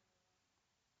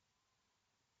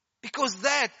 Because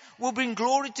that will bring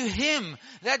glory to Him.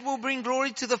 That will bring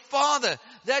glory to the Father.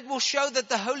 That will show that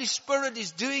the Holy Spirit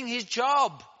is doing His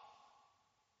job.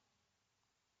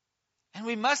 And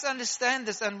we must understand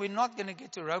this, and we're not going to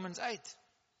get to Romans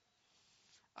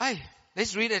 8.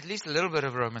 Let's read at least a little bit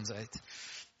of Romans 8.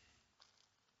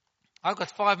 I've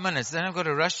got 5 minutes, then I've got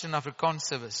to rush to an Afrikaans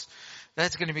service.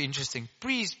 That's going to be interesting.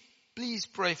 Please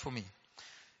pray for me.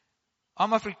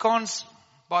 I'm Afrikaans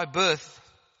by birth.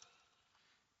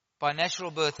 by natural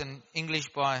birth and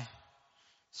English by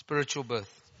spiritual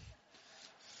birth.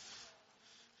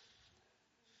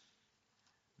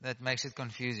 That makes it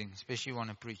confusing, especially when you want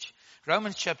to preach.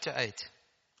 Romans chapter 8.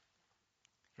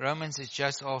 Romans is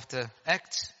just after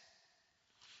Acts.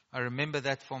 I remember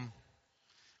that from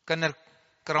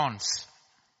Kinderkrans.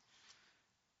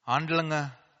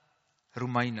 Handelinge,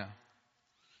 Romeine.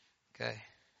 Okay.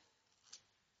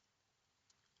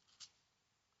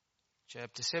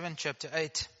 Chapter 7, chapter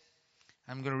 8.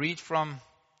 I'm going to read from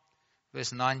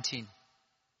verse 19.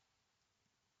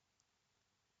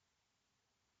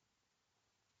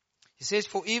 He says,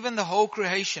 for even the whole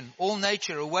creation, all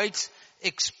nature awaits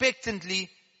expectantly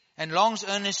and longs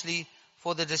earnestly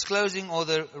for the disclosing or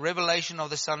the revelation of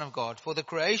the Son of God. For the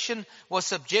creation was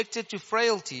subjected to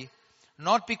frailty,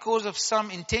 not because of some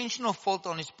intentional fault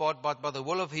on his part, but by the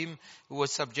will of him who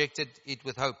was subjected it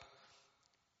with hope.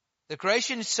 The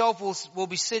creation itself will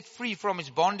be set free from its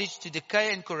bondage to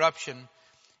decay and corruption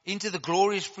into the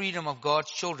glorious freedom of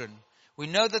God's children. We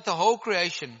know that the whole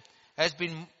creation has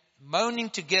been moaning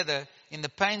together in the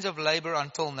pains of labor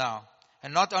until now.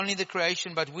 And not only the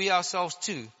creation, but we ourselves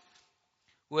too,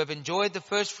 who have enjoyed the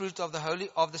first fruit of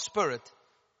the Spirit,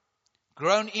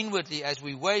 groan inwardly as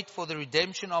we wait for the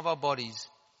redemption of our bodies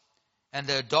and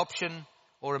the adoption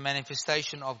or a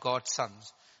manifestation of God's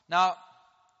sons. Now,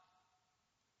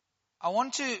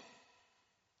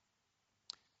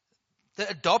 the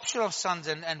adoption of sons,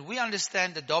 and we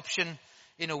understand adoption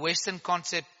in a Western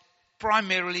concept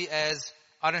primarily as,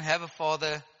 I don't have a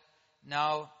father,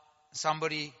 now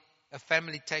a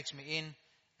family takes me in,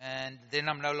 and then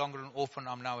I'm no longer an orphan,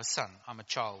 I'm now a son, I'm a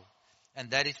child.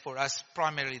 And that is for us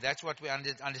primarily, that's what we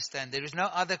understand. There is no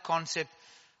other concept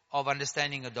of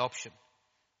understanding adoption.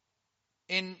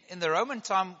 In the Roman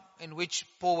time in which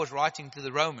Paul was writing to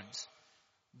the Romans,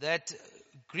 that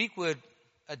Greek word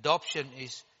adoption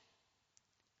is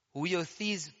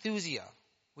huiothesia,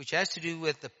 which has to do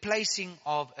with the placing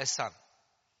of a son.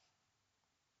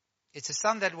 It's a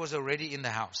son that was already in the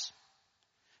house.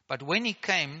 But when he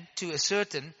came to a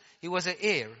certain, he was an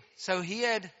heir. So he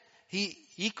had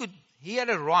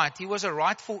a right, he was a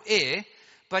rightful heir,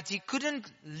 but he couldn't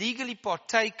legally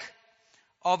partake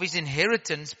of his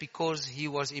inheritance because he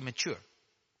was immature.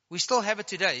 We still have it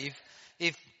today.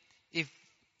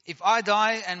 If I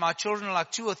die and my children are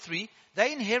like 2 or 3,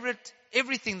 they inherit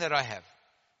everything that I have.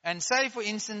 And say, for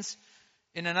instance,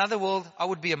 in another world, I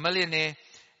would be a millionaire.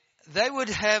 They would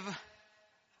have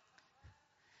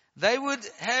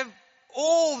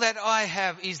all that I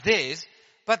have is theirs,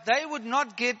 but they would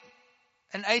not get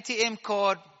an ATM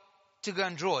card to go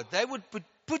and draw it. They would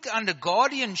put under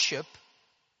guardianship.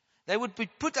 They would be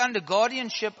put under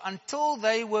guardianship until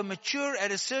they were mature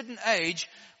at a certain age,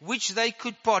 which they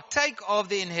could partake of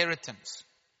the inheritance.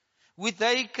 Which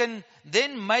they can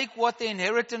then make what the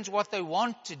inheritance what they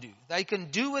want to do. They can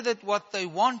do with it what they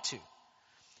want to.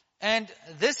 And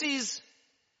this is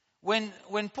when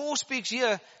Paul speaks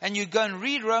here, and you go and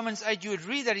read Romans 8, you would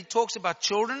read that he talks about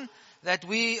children, that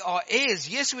we are heirs.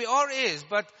 Yes, we are heirs,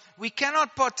 but we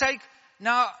cannot partake.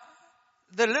 Now,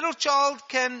 the little child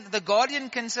the guardian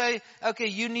can say, okay,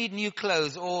 you need new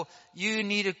clothes, or you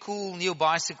need a cool new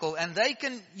bicycle, and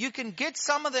you can get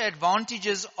some of the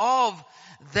advantages of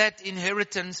that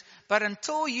inheritance, but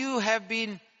until you have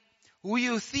been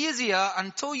huiothesia,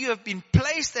 until you have been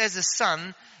placed as a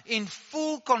son in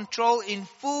full control, in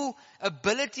full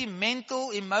ability, mental,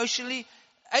 emotionally,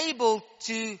 able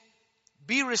to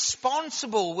be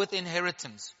responsible with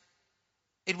inheritance.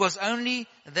 It was only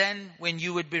then when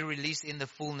you would be released in the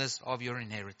fullness of your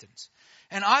inheritance.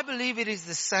 And I believe it is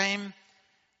the same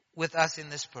with us in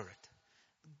the Spirit.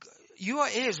 You are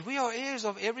heirs. We are heirs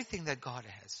of everything that God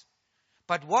has.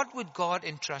 But what would God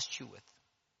entrust you with?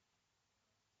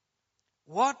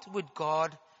 What would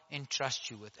God entrust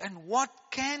you with? And what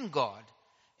can God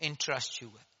entrust you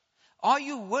with? Are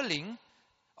you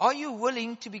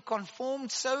willing to be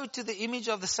conformed so to the image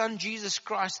of the Son Jesus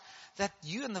Christ that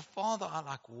you and the Father are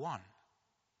like one?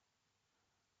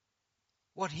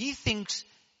 What He thinks,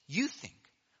 you think.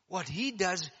 What He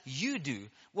does, you do.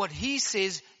 What He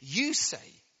says, you say.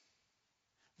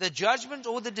 The judgment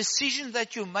or the decisions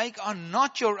that you make are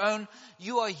not your own.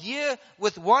 You are here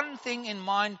with one thing in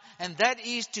mind, and that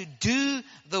is to do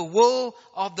the will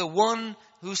of the one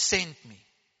who sent me.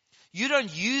 You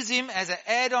don't use Him as an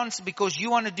add-on because you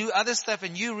want to do other stuff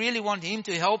and you really want Him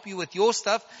to help you with your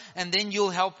stuff, and then you'll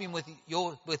help Him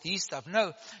with His stuff.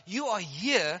 No, you are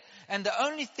here, and the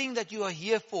only thing that you are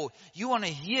here for, you want to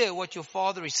hear what your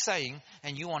Father is saying,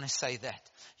 and you want to say that.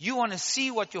 You want to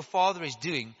see what your Father is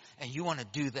doing, and you want to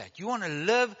do that. You want to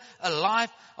live a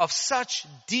life of such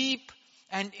deep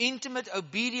and intimate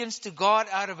obedience to God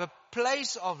out of a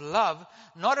place of love,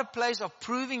 not a place of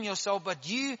proving yourself, but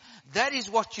that is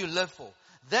what you live for.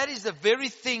 That is the very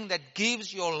thing that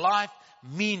gives your life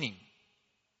meaning.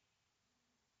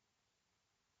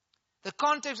 The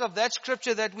context of that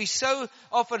scripture that we so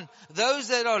often, those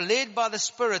that are led by the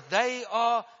Spirit, they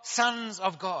are sons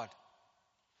of God.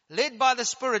 Led by the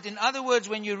Spirit. In other words,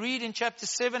 when you read in chapter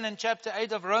 7 and chapter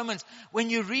 8 of Romans, when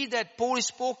you read that, Paul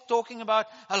is talking about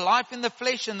a life in the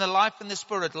flesh and the life in the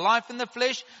Spirit. Life in the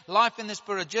flesh, life in the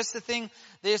Spirit. Just the thing,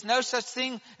 there's no such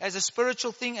thing as a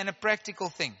spiritual thing and a practical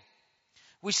thing.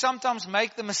 We sometimes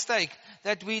make the mistake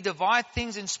that we divide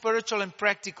things in spiritual and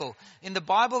practical. In the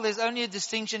Bible, there's only a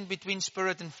distinction between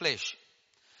spirit and flesh.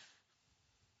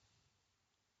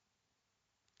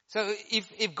 So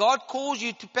if God calls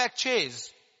you to pack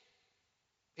chairs,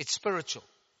 it's spiritual.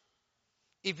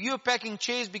 If you're packing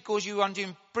chairs because you want to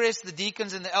impress the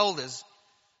deacons and the elders,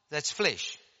 that's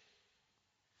flesh.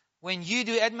 When you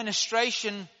do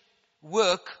administration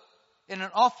work in an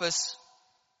office,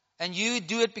 and you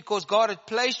do it because God had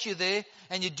placed you there,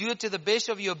 and you do it to the best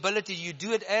of your ability, you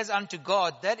do it as unto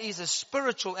God, that is a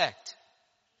spiritual act.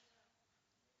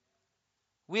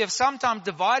 We have sometimes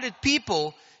divided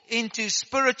people into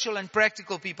spiritual and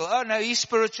practical people. Oh no, he's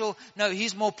spiritual. No,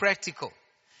 he's more practical.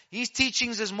 His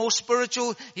teachings is more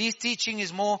spiritual. His teaching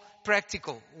is more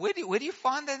practical. Where do you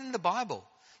find that in the Bible?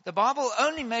 The Bible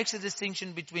only makes a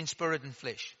distinction between spirit and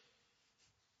flesh.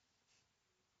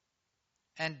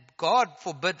 And God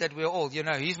forbid that we're all,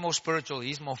 he's more spiritual,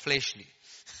 he's more fleshly.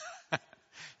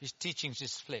 His teachings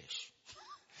is flesh.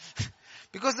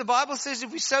 Because the Bible says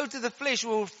if we sow to the flesh,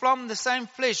 we will from the same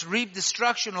flesh reap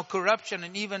destruction or corruption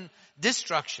and even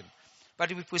destruction.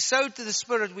 But if we sow to the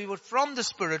Spirit, we will from the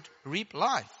Spirit reap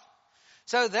life.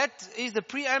 So that is the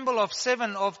preamble of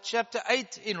 7 of chapter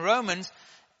 8 in Romans.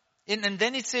 And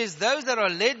then it says, those that are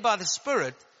led by the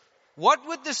Spirit, what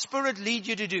would the Spirit lead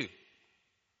you to do?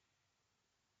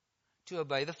 To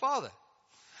obey the Father.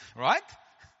 Right?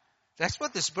 That's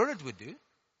what the Spirit would do.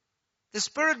 The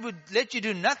Spirit would let you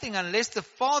do nothing unless the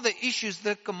Father issues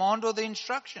the command or the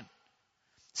instruction.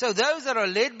 So those that are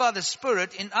led by the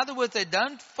Spirit, in other words, they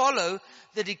don't follow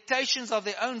the dictations of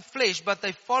their own flesh, but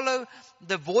they follow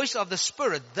the voice of the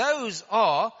Spirit. Those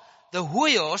are the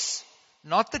huios,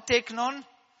 not the teknon,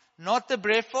 not the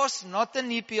brephos, not the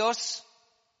nepios.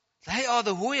 They are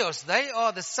the huios. They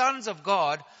are the sons of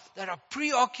God that are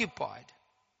preoccupied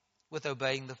with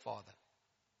obeying the Father.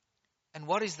 And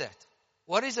what is that?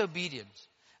 What is obedience?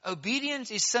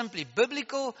 Obedience is simply,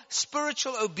 biblical,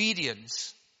 spiritual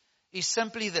obedience is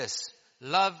simply this: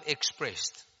 love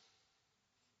expressed.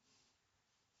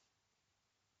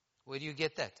 Where do you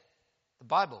get that? The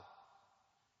Bible.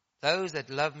 Those that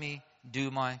love me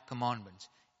do my commandments.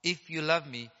 If you love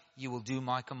me, you will do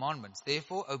my commandments.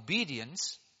 Therefore,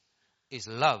 obedience is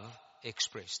love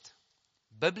expressed.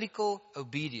 Biblical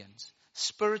obedience,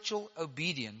 spiritual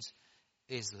obedience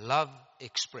is love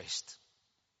expressed.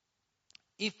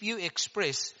 If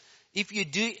you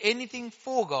do anything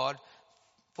for God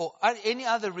for any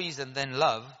other reason than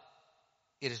love,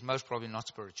 it is most probably not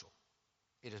spiritual.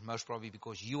 It is most probably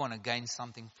because you want to gain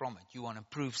something from it. You want to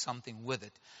prove something with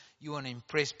it. You want to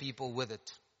impress people with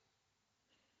it.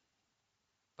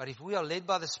 But if we are led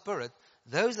by the Spirit,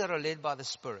 those that are led by the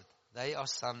Spirit, they are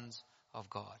sons of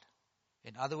God.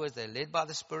 In other words, they're led by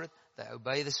the Spirit. They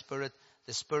obey the Spirit.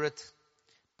 The Spirit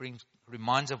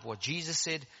reminds of what Jesus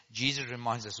said. Jesus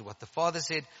reminds us of what the Father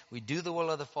said. We do the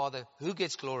will of the Father. Who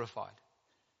gets glorified?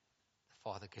 The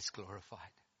Father gets glorified.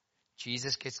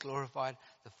 Jesus gets glorified.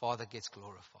 The Father gets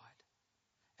glorified.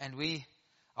 And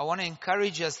I want to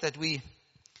encourage us that we,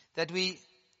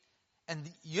 and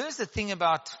here's the thing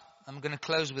about, I'm going to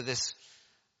close with this.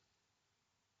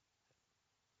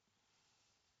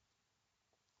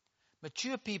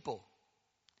 Mature people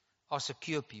are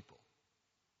secure people.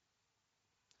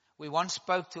 We once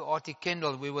spoke to Artie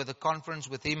Kendall. We were at the conference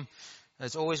with him.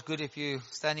 It's always good if you're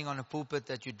standing on a pulpit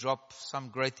that you drop some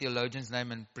great theologian's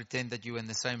name and pretend that you're in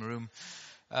the same room.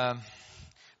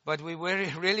 But we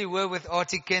really were with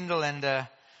Artie Kendall. And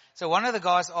so one of the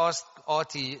guys asked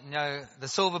Artie, the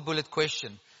silver bullet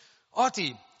question.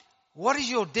 Artie, what is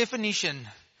your definition?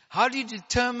 How do you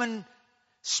determine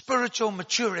spiritual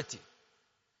maturity?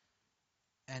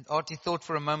 And Artie thought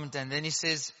for a moment, and then he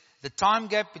says, the time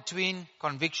gap between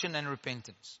conviction and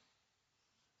repentance.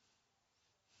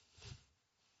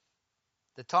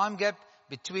 The time gap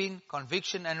between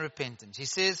conviction and repentance. He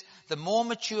says, the more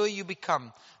mature you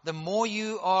become, the more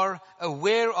you are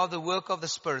aware of the work of the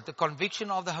Spirit, the conviction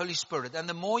of the Holy Spirit. And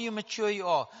the more you mature you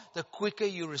are, the quicker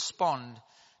you respond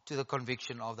to the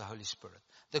conviction of the Holy Spirit.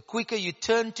 The quicker you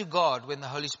turn to God when the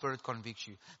Holy Spirit convicts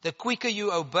you. The quicker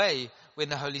you obey when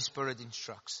the Holy Spirit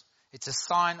instructs. It's a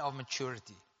sign of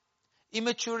maturity.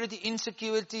 Immaturity,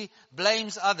 insecurity,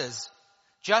 blames others.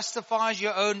 Justifies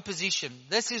your own position.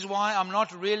 This is why I'm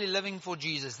not really living for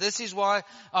Jesus. This is why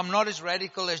I'm not as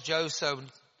radical as Joe so.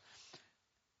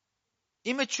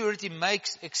 Immaturity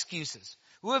makes excuses.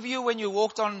 Who of you, when you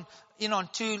walked on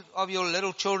two of your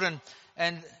little children,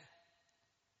 and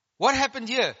what happened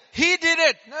here? He did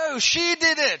it. No, she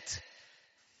did it.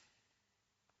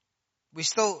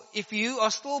 If you are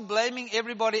still blaming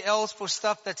everybody else for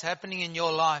stuff that's happening in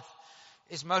your life,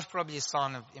 it's most probably a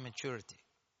sign of immaturity.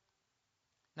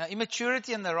 Now,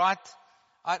 immaturity and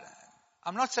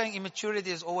I'm not saying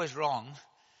immaturity is always wrong,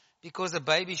 because a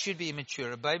baby should be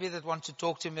immature. A baby that wants to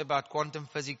talk to me about quantum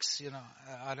physics,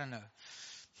 I don't know.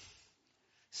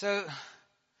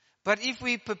 But if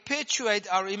we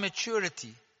perpetuate our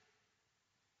immaturity,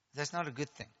 that's not a good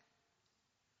thing.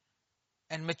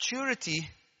 And maturity,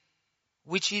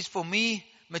 which is for me,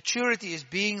 maturity is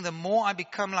being the more I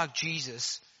become like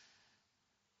Jesus,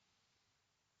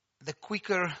 the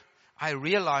quicker I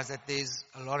realize that there's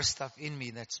a lot of stuff in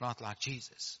me that's not like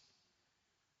Jesus.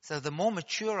 So the more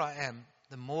mature I am,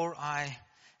 the more I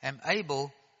am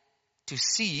able to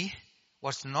see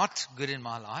what's not good in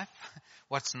my life,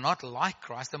 what's not like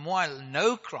Christ. The more I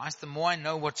know Christ, the more I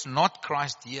know what's not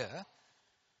Christ here.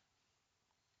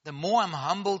 The more I'm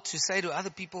humble to say to other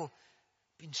people,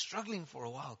 been struggling for a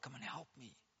while, come and help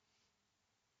me.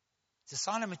 It's a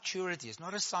sign of maturity. It's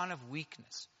not a sign of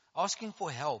weakness. Asking for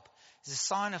help is a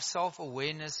sign of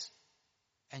self-awareness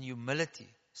and humility.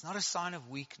 It's not a sign of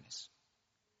weakness.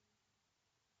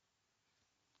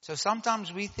 So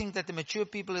sometimes we think that the mature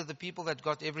people are the people that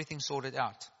got everything sorted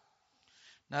out.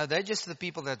 No, they're just the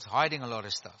people that's hiding a lot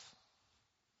of stuff.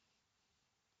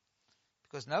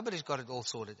 Because nobody's got it all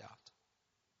sorted out.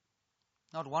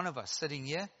 Not one of us sitting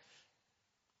here.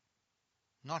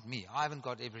 Not me. I haven't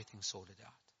got everything sorted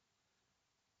out.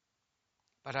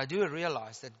 But I do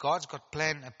realize that God's got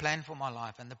a plan for my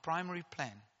life. And the primary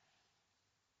plan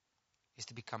is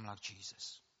to become like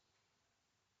Jesus.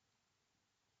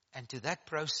 And to that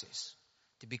process,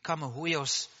 to become a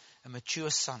huios, a mature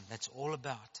son, that's all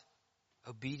about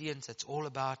obedience. That's all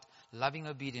about loving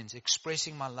obedience,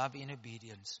 expressing my love in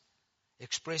obedience,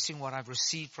 expressing what I've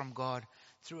received from God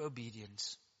through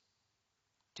obedience,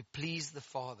 to please the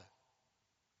Father.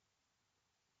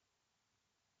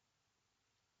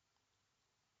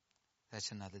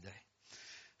 That's another day.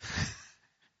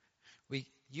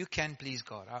 You can please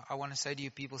God. I want to say to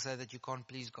you, people say that you can't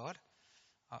please God.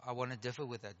 I want to differ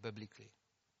with that biblically.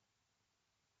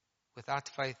 Without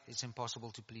faith, it's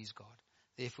impossible to please God.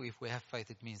 Therefore, if we have faith,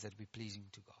 it means that we're pleasing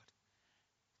to God.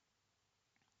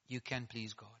 You can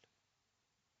please God.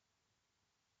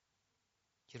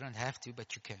 You don't have to,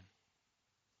 but you can.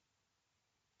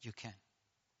 You can.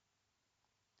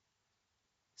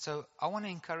 So I want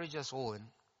to encourage us all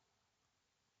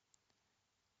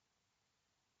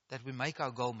that we make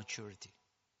our goal maturity.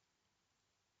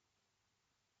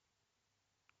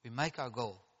 We make our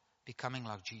goal becoming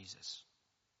like Jesus.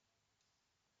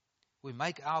 We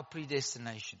make our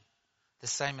predestination the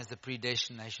same as the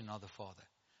predestination of the Father,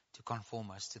 to conform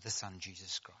us to the Son,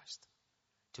 Jesus Christ,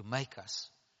 to make us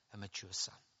a mature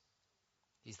son.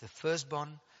 He's the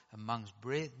firstborn amongst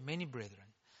many brethren.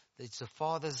 It's the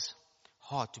Father's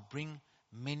heart to bring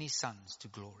many sons to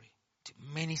glory, to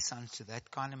many sons to that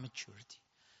kind of maturity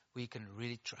where He can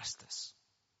really trust us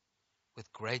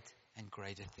with great and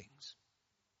greater things.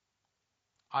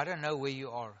 I don't know where you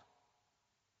are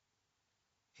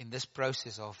in this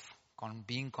process of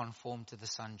being conformed to the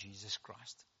Son, Jesus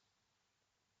Christ.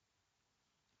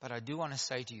 But I do want to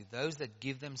say to you, those that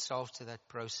give themselves to that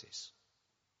process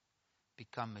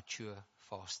become mature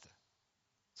faster.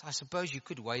 So I suppose you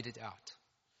could wait it out.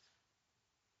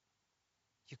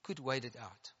 You could wait it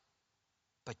out.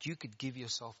 But you could give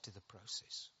yourself to the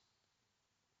process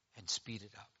and speed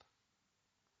it up.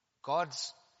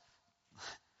 God's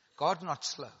not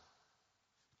slow.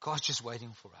 God's just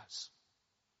waiting for us.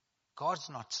 God's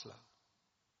not slow.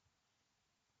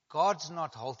 God's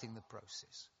not halting the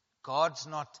process. God's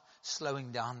not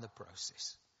slowing down the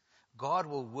process. God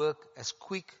will work as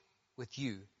quick with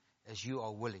you as you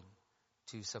are willing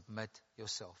to submit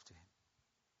yourself to Him.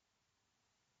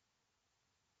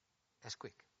 As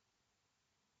quick.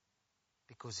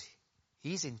 Because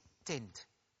His intent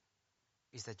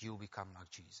is that you'll become like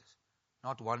Jesus.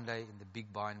 Not one day in the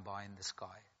big by and by in the sky,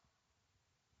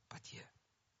 but here.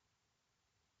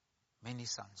 Many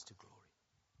sons to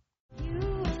glory.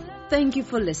 Thank you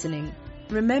for listening.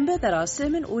 Remember that our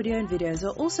sermon audio and videos are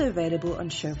also available on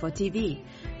Shofar TV.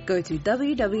 Go to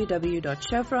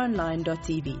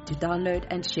www.shofaronline.tv to download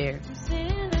and share.